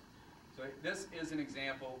friends. So this is an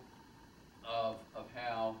example of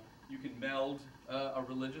how you can meld a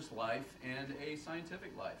religious life and a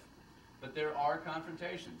scientific life. But there are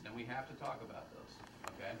confrontations, and we have to talk about those,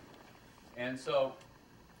 okay? And so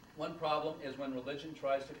one problem is when religion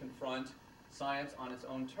tries to confront science on its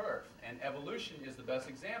own turf, and evolution is the best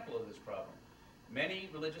example of this problem. Many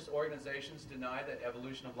religious organizations deny that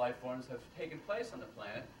evolution of life forms have taken place on the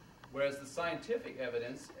planet, whereas the scientific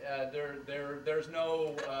evidence, there's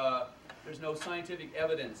no scientific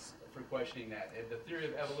evidence for questioning that. The theory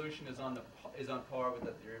of evolution is on par with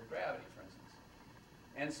the theory of gravity, for instance.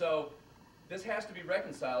 And so this has to be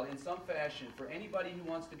reconciled in some fashion for anybody who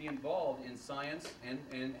wants to be involved in science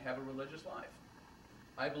and have a religious life.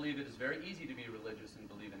 I believe it is very easy to be religious and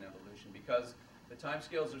believe in evolution because the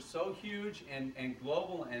timescales are so huge and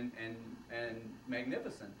global and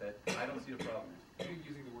magnificent that I don't see a problem. I think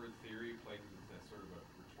using the word theory places that sort of a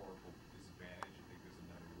rhetorical disadvantage. I think there's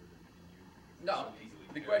another word that we can use. No,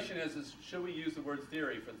 the question is should we use the word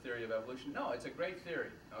theory for the theory of evolution? No, it's a great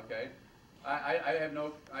theory. Okay, I have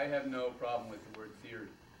no problem with the word theory.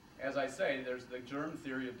 As I say, there's the germ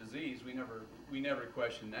theory of disease. We never we never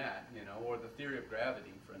question that, you know, or the theory of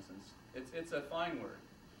gravity, for instance. It's a fine word.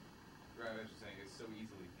 Right, I was just saying it's so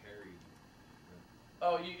easily parried.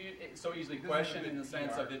 Oh, it's so easily It doesn't questioned have in the the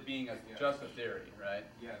sense of PR. it being Yeah. just a theory, right?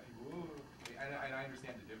 Yeah, people, ooh, and I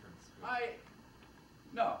understand the difference. But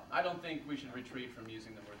No, I don't think we should retreat from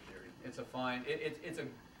using the word theory. It's a fine, it's a,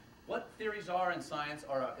 what theories are in science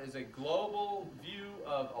is a global view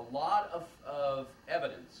of a lot of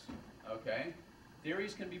evidence, okay?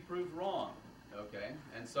 Theories can be proved wrong, okay?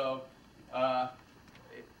 And so,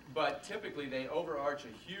 but typically they overarch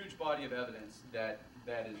a huge body of evidence that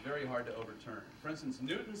is very hard to overturn. For instance,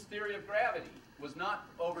 Newton's theory of gravity was not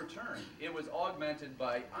overturned. It was augmented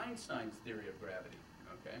by Einstein's theory of gravity,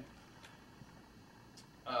 okay?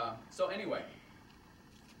 So anyway,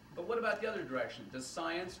 but what about the other direction? Does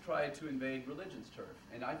science try to invade religion's turf?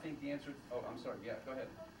 And I think the answer, oh, I'm sorry, yeah, go ahead.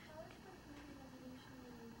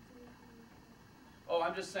 Oh,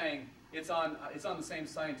 I'm just saying it's on the same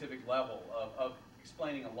scientific level of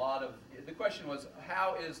explaining a lot of, the question was,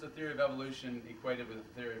 how is the theory of evolution equated with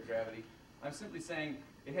the theory of gravity? I'm simply saying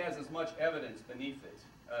it has as much evidence beneath it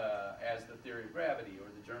as the theory of gravity or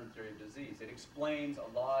the germ theory of disease. It explains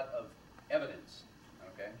a lot of evidence,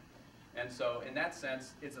 okay? And so in that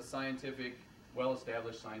sense, it's a scientific,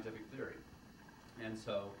 well-established scientific theory. And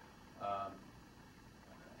so,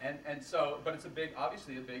 but it's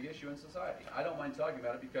obviously a big issue in society. I don't mind talking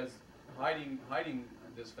about it because hiding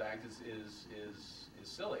this fact is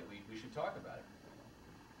silly. We should talk about it.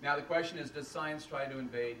 Now the question is, does science try to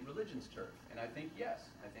invade religion's turf? And I think yes,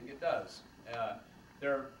 I think it does.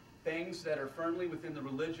 There are things that are firmly within the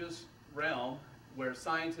religious realm where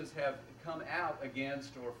scientists have come out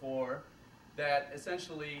against or for that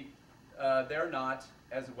essentially they're not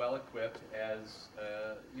as well equipped as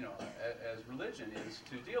as religion is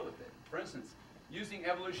to deal with it. For instance, using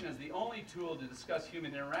evolution as the only tool to discuss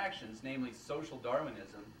human interactions, namely social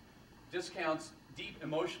Darwinism, discounts deep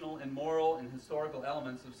emotional and moral and historical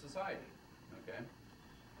elements of society. Okay,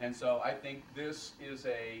 and so I think this is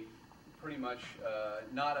a pretty much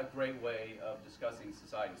not a great way of discussing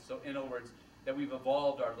society. So in other words, that we've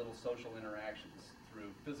evolved our little social interactions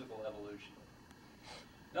through physical evolution.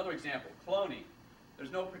 Another example, cloning.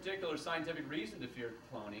 There's no particular scientific reason to fear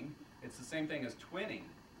cloning. It's the same thing as twinning,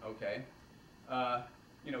 okay?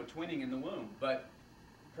 Twinning in the womb. But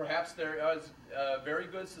perhaps there is very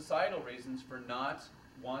good societal reasons for not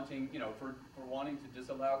wanting, for wanting to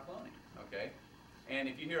disallow cloning, okay? And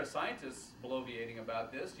if you hear a scientist bloviating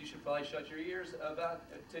about this, you should probably shut your ears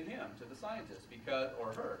to him, to the scientist,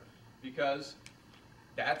 or her, because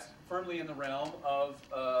that's firmly in the realm of,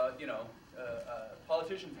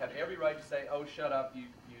 politicians have every right to say, oh, shut up, you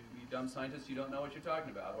dumb scientist, you don't know what you're talking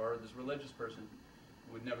about. Or this religious person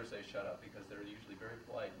would never say shut up because they're usually very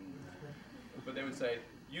polite. But they would say,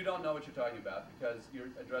 you don't know what you're talking about because you're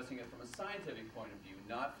addressing it from a scientific point of view,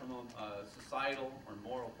 not from a societal or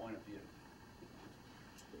moral point of view.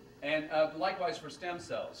 And likewise for stem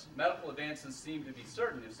cells. Medical advances seem to be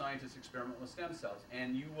certain if scientists experiment with stem cells.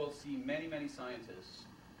 And you will see many, many scientists,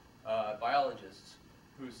 biologists,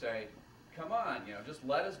 who say, come on, just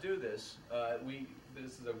let us do this.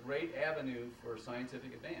 This is a great avenue for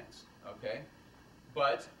scientific advance, okay?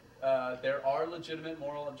 But there are legitimate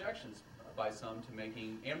moral objections by some to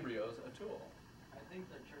making embryos a tool. I think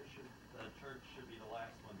the church should be the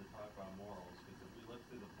last one to talk about morals, because if we look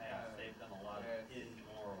through the past, they've done a lot of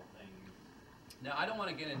immoral things. Now, I don't want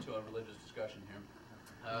to get into a religious discussion here,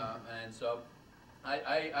 and so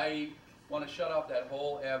I want to shut off that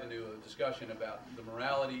whole avenue of discussion about the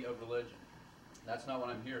morality of religion. That's not what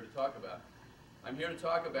I'm here to talk about. I'm here to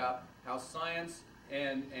talk about how science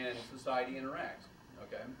and society interact.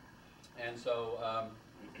 Okay, and so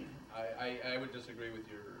I would disagree with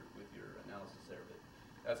your analysis there,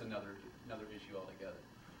 but that's another issue altogether.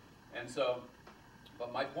 And so,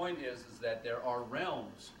 but my point is that there are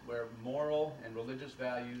realms where moral and religious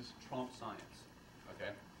values trump science. Okay,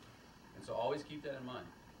 and so always keep that in mind.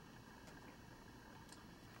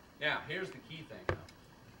 Now, here's the key thing. Though.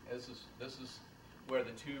 This is where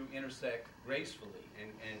the two intersect gracefully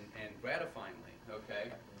and gratifyingly.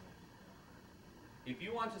 Okay. If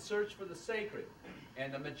you want to search for the sacred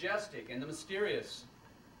and the majestic and the mysterious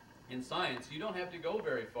in science, you don't have to go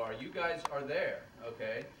very far. You guys are there,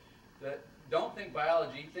 okay? Don't think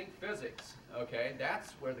biology, think physics, okay?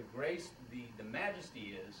 That's where the grace, the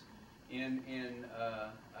majesty is in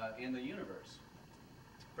the universe.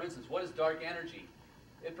 For instance, what is dark energy?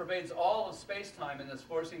 It pervades all of space-time and is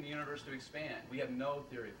forcing the universe to expand. We have no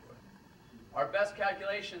theory for it. Our best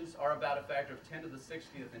calculations are about a factor of 10 to the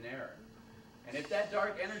 60th in error. And if that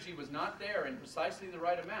dark energy was not there in precisely the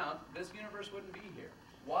right amount, this universe wouldn't be here.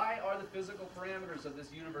 Why are the physical parameters of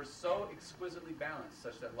this universe so exquisitely balanced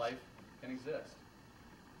such that life can exist?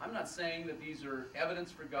 I'm not saying that these are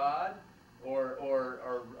evidence for God or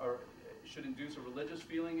should induce a religious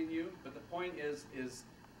feeling in you, but the point is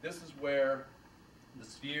this is where the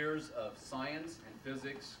spheres of science and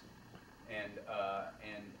physics and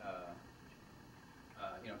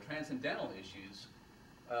transcendental issues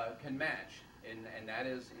can match, and that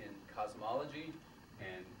is in cosmology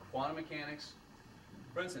and quantum mechanics.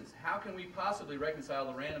 For instance, how can we possibly reconcile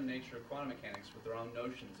the random nature of quantum mechanics with our own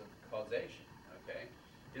notions of causation? Okay,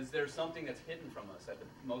 is there something that's hidden from us at the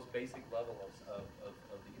most basic level of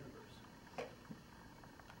the universe?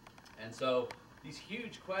 And so these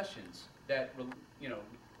huge questions that,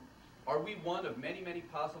 are we one of many, many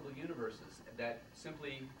possible universes that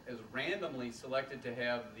simply is randomly selected to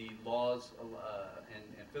have the laws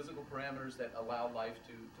and physical parameters that allow life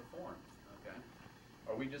to form? Okay,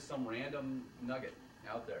 are we just some random nugget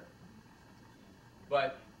out there?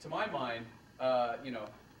 But to my mind,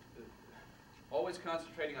 always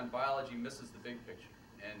concentrating on biology misses the big picture,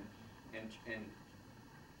 and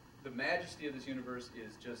the majesty of this universe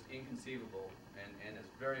is just inconceivable and is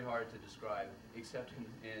very hard to describe, except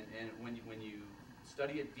when you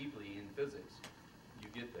study it deeply in physics, you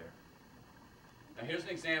get there. Now here's an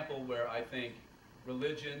example where I think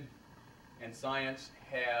religion and science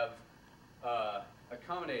have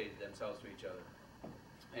accommodated themselves to each other.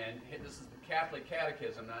 And this is the Catholic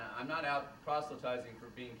Catechism. Now, I'm not out proselytizing for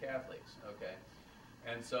being Catholics, okay?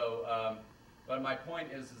 And so, but my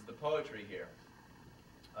point is the poetry here.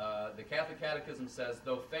 The Catholic Catechism says,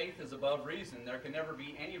 though faith is above reason, there can never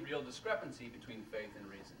be any real discrepancy between faith and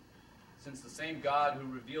reason, since the same God who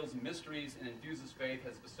reveals mysteries and infuses faith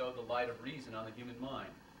has bestowed the light of reason on the human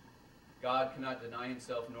mind. God cannot deny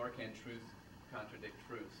himself, nor can truth contradict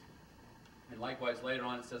truth. And likewise, later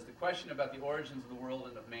on, it says, the question about the origins of the world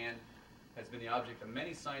and of man has been the object of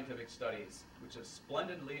many scientific studies, which have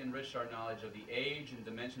splendidly enriched our knowledge of the age and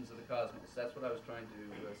dimensions of the cosmos. That's what I was trying to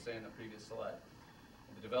say in the previous slide.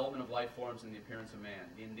 The development of life forms and the appearance of man.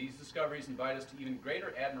 And these discoveries invite us to even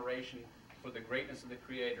greater admiration for the greatness of the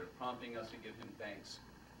Creator, prompting us to give him thanks.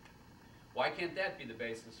 Why can't that be the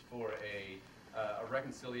basis for a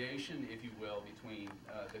reconciliation, if you will, between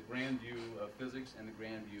the grand view of physics and the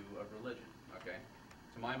grand view of religion? Okay,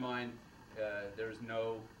 to my mind, there's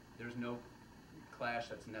no clash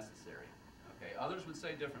that's necessary. Okay, others would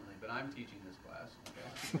say differently, but I'm teaching this class.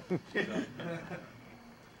 Okay, so,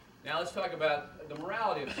 now let's talk about the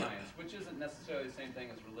morality of science, which isn't necessarily the same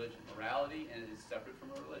thing as religion. Morality and it is separate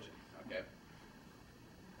from a religion. Okay,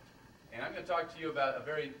 and I'm going to talk to you about a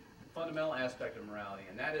very fundamental aspect of morality,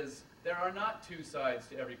 and that is there are not two sides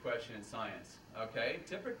to every question in science. Okay,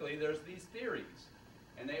 typically there's these theories,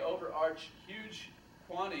 and they overarch huge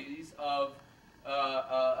quantities of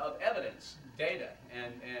evidence, data,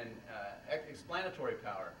 and explanatory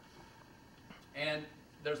power. And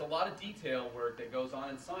there's a lot of detail work that goes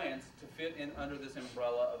on in science to fit in under this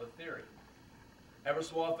umbrella of a theory. Ever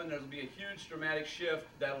so often, there'll be a huge dramatic shift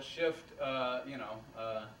that'll shift, for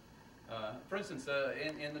instance,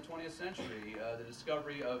 in the 20th century, the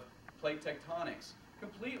discovery of plate tectonics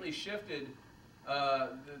completely shifted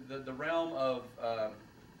the realm of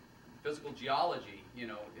physical geology,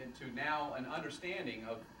 into now an understanding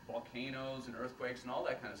of volcanoes and earthquakes and all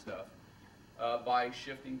that kind of stuff by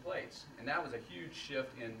shifting plates. And that was a huge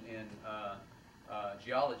shift in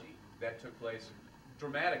geology that took place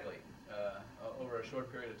dramatically over a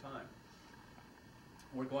short period of time.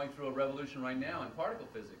 We're going through a revolution right now in particle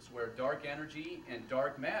physics where dark energy and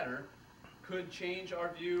dark matter could change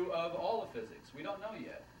our view of all of physics. We don't know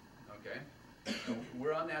yet, okay? So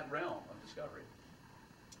we're on that realm of discovery.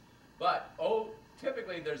 But,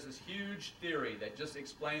 typically there's this huge theory that just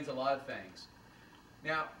explains a lot of things.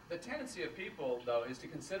 Now, the tendency of people, though, is to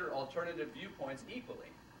consider alternative viewpoints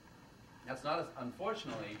equally. That's not as,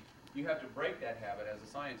 unfortunately, you have to break that habit as a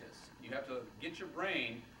scientist. You have to get your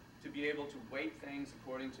brain to be able to weight things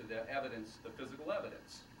according to the evidence, the physical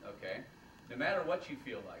evidence, okay? No matter what you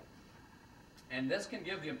feel like. And this can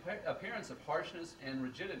give the appearance of harshness and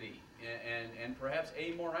rigidity and perhaps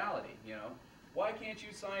amorality, Why can't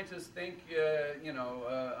you scientists think,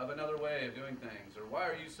 of another way of doing things? Or why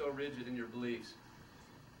are you so rigid in your beliefs?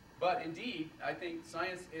 But indeed, I think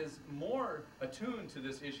science is more attuned to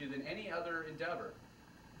this issue than any other endeavor.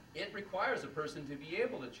 It requires a person to be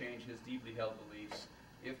able to change his deeply held beliefs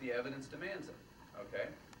if the evidence demands it, okay?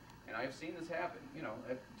 And I've seen this happen,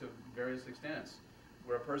 to various extents,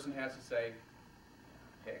 where a person has to say,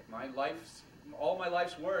 heck, all my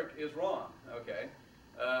life's work is wrong, okay?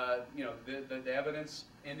 The evidence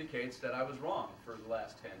indicates that I was wrong for the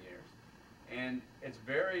last 10 years. And it's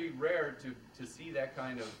very rare to see that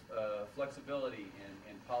kind of flexibility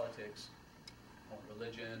in politics or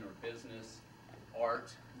religion or business,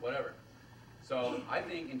 art, whatever. So I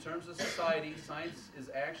think in terms of society, science is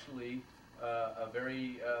actually a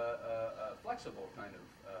very flexible kind of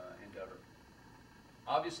endeavor.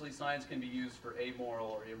 Obviously, science can be used for amoral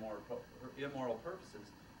or immoral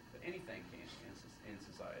purposes, but anything can in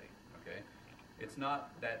society, okay? It's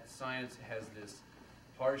not that science has this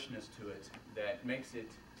harshness to it that makes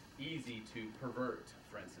it easy to pervert,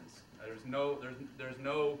 for instance. I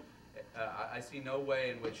see no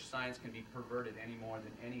way in which science can be perverted any more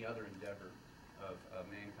than any other endeavor of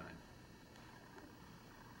mankind.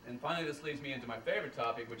 And finally, this leads me into my favorite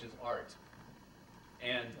topic, which is art.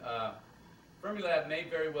 And Fermilab may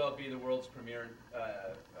very well be the world's premier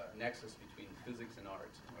nexus between physics and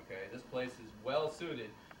art. Okay, this place is well suited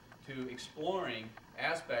to exploring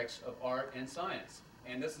aspects of art and science.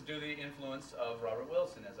 And this is due to the influence of Robert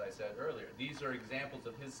Wilson, as I said earlier. These are examples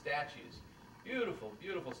of his statues. Beautiful,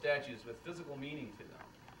 beautiful statues with physical meaning to them.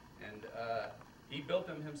 And he built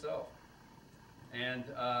them himself. And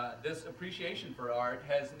this appreciation for art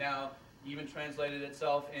has now even translated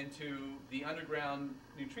itself into the underground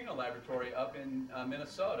neutrino laboratory up in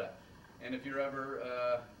Minnesota. And if you're ever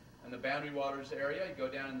in the Boundary Waters area, you go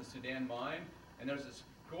down in the Sudan mine, and there's this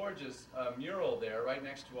gorgeous mural there right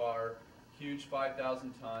next to our huge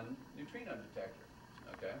 5,000-ton neutrino detector.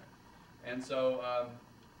 Okay, and so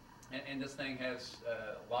and this thing has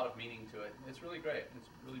a lot of meaning to it. It's really great. It's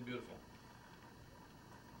really beautiful.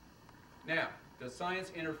 Now, does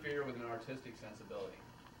science interfere with an artistic sensibility?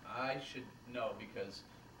 I should know because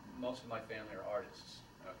most of my family are artists.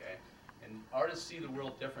 Okay, and artists see the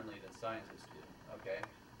world differently than scientists do. Okay.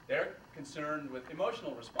 They're concerned with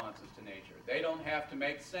emotional responses to nature. They don't have to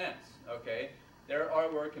make sense, okay? Their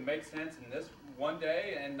artwork can make sense in this one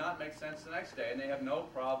day and not make sense the next day, and they have no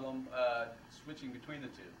problem switching between the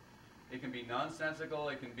two. It can be nonsensical.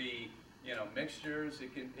 It can be, you know, mixtures.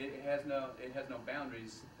 It has no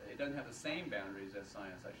boundaries. It doesn't have the same boundaries as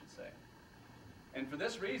science, I should say. And for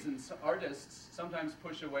this reason, artists sometimes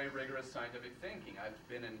push away rigorous scientific thinking. I've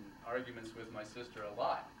been in arguments with my sister a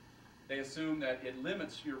lot. They assume that it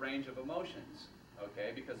limits your range of emotions,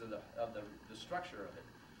 okay, because of the structure of it.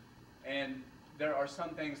 And there are some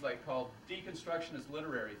things like called deconstructionist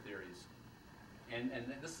literary theories. And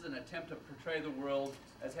this is an attempt to portray the world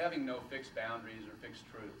as having no fixed boundaries or fixed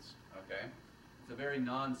truths, okay? It's a very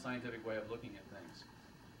non-scientific way of looking at things.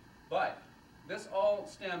 But this all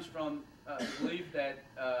stems from the belief that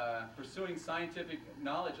pursuing scientific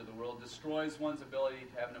knowledge of the world destroys one's ability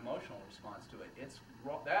to have an emotional response to it.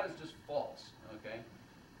 That is just false, okay?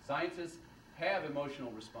 Scientists have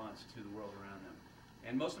emotional response to the world around them.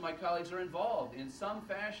 And most of my colleagues are involved in some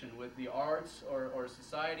fashion with the arts or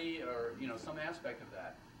society or, you know, some aspect of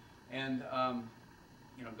that. And,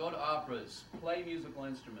 you know, go to operas, play musical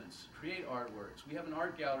instruments, create artworks. We have an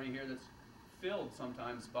art gallery here that's filled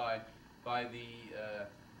sometimes by the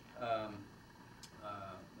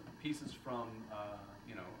pieces from,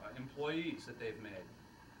 you know, employees that they've made.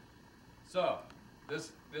 So,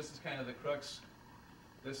 this is kind of the crux.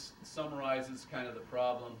 This summarizes kind of the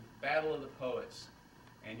problem. Battle of the poets.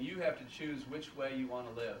 And you have to choose which way you want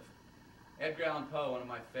to live. Edgar Allan Poe, one of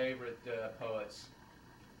my favorite poets,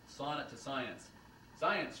 Sonnet to Science.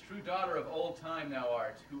 Science, true daughter of old time thou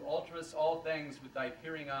art, who alterest all things with thy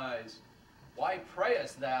peering eyes. Why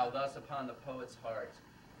preyest thou thus upon the poet's heart?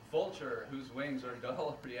 Vulture, whose wings are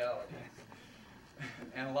dull reality.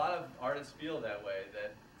 And a lot of artists feel that way,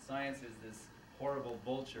 that science is this horrible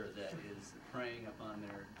vulture that is preying upon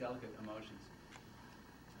their delicate emotions.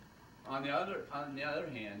 On the other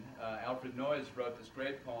hand, Alfred Noyes wrote this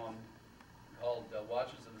great poem called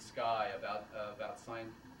 "Watches of the Sky" about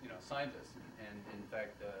scientists and in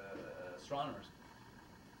fact astronomers.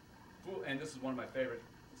 And this is one of my favorite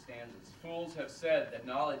stanzas. Fools have said that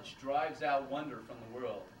knowledge drives out wonder from the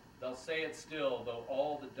world. They'll say it still, though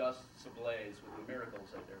all the dust's ablaze with the miracles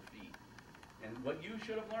at their feet. And what you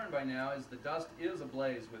should have learned by now is the dust is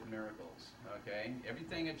ablaze with miracles, okay?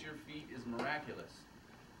 Everything at your feet is miraculous.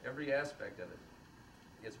 Every aspect of it.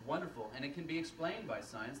 It's wonderful, and it can be explained by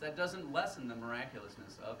science. That doesn't lessen the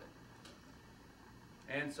miraculousness of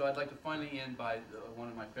it. And so I'd like to finally end by one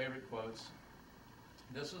of my favorite quotes.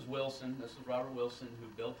 This is Wilson, this is Robert Wilson, who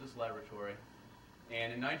built this laboratory.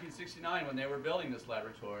 And in 1969, when they were building this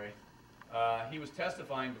laboratory, he was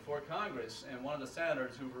testifying before Congress, and one of the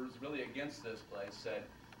senators who was really against this place said,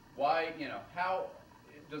 why, you know, how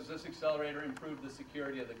does this accelerator improve the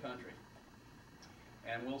security of the country?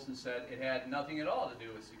 And Wilson said it had nothing at all to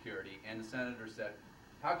do with security. And the senator said,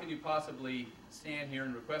 how can you possibly stand here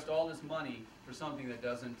and request all this money for something that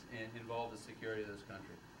doesn't involve the security of this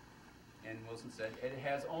country? And Wilson said, it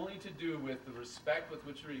has only to do with the respect with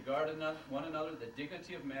which we regard one another, the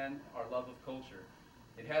dignity of men, our love of culture.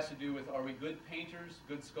 It has to do with, are we good painters,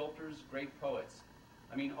 good sculptors, great poets?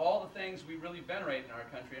 I mean, all the things we really venerate in our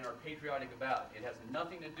country and are patriotic about. It has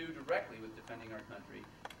nothing to do directly with defending our country,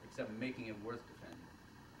 except making it worth defending.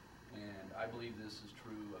 And I believe this is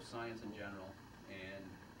true of science in general, and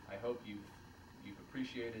I hope you've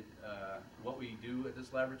appreciated what we do at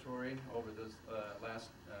this laboratory over this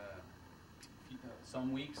last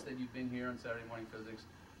some weeks that you've been here on Saturday Morning Physics,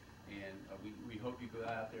 and we hope you go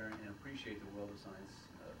out there and appreciate the world of science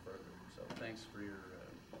further. So thanks for your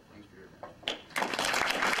attention.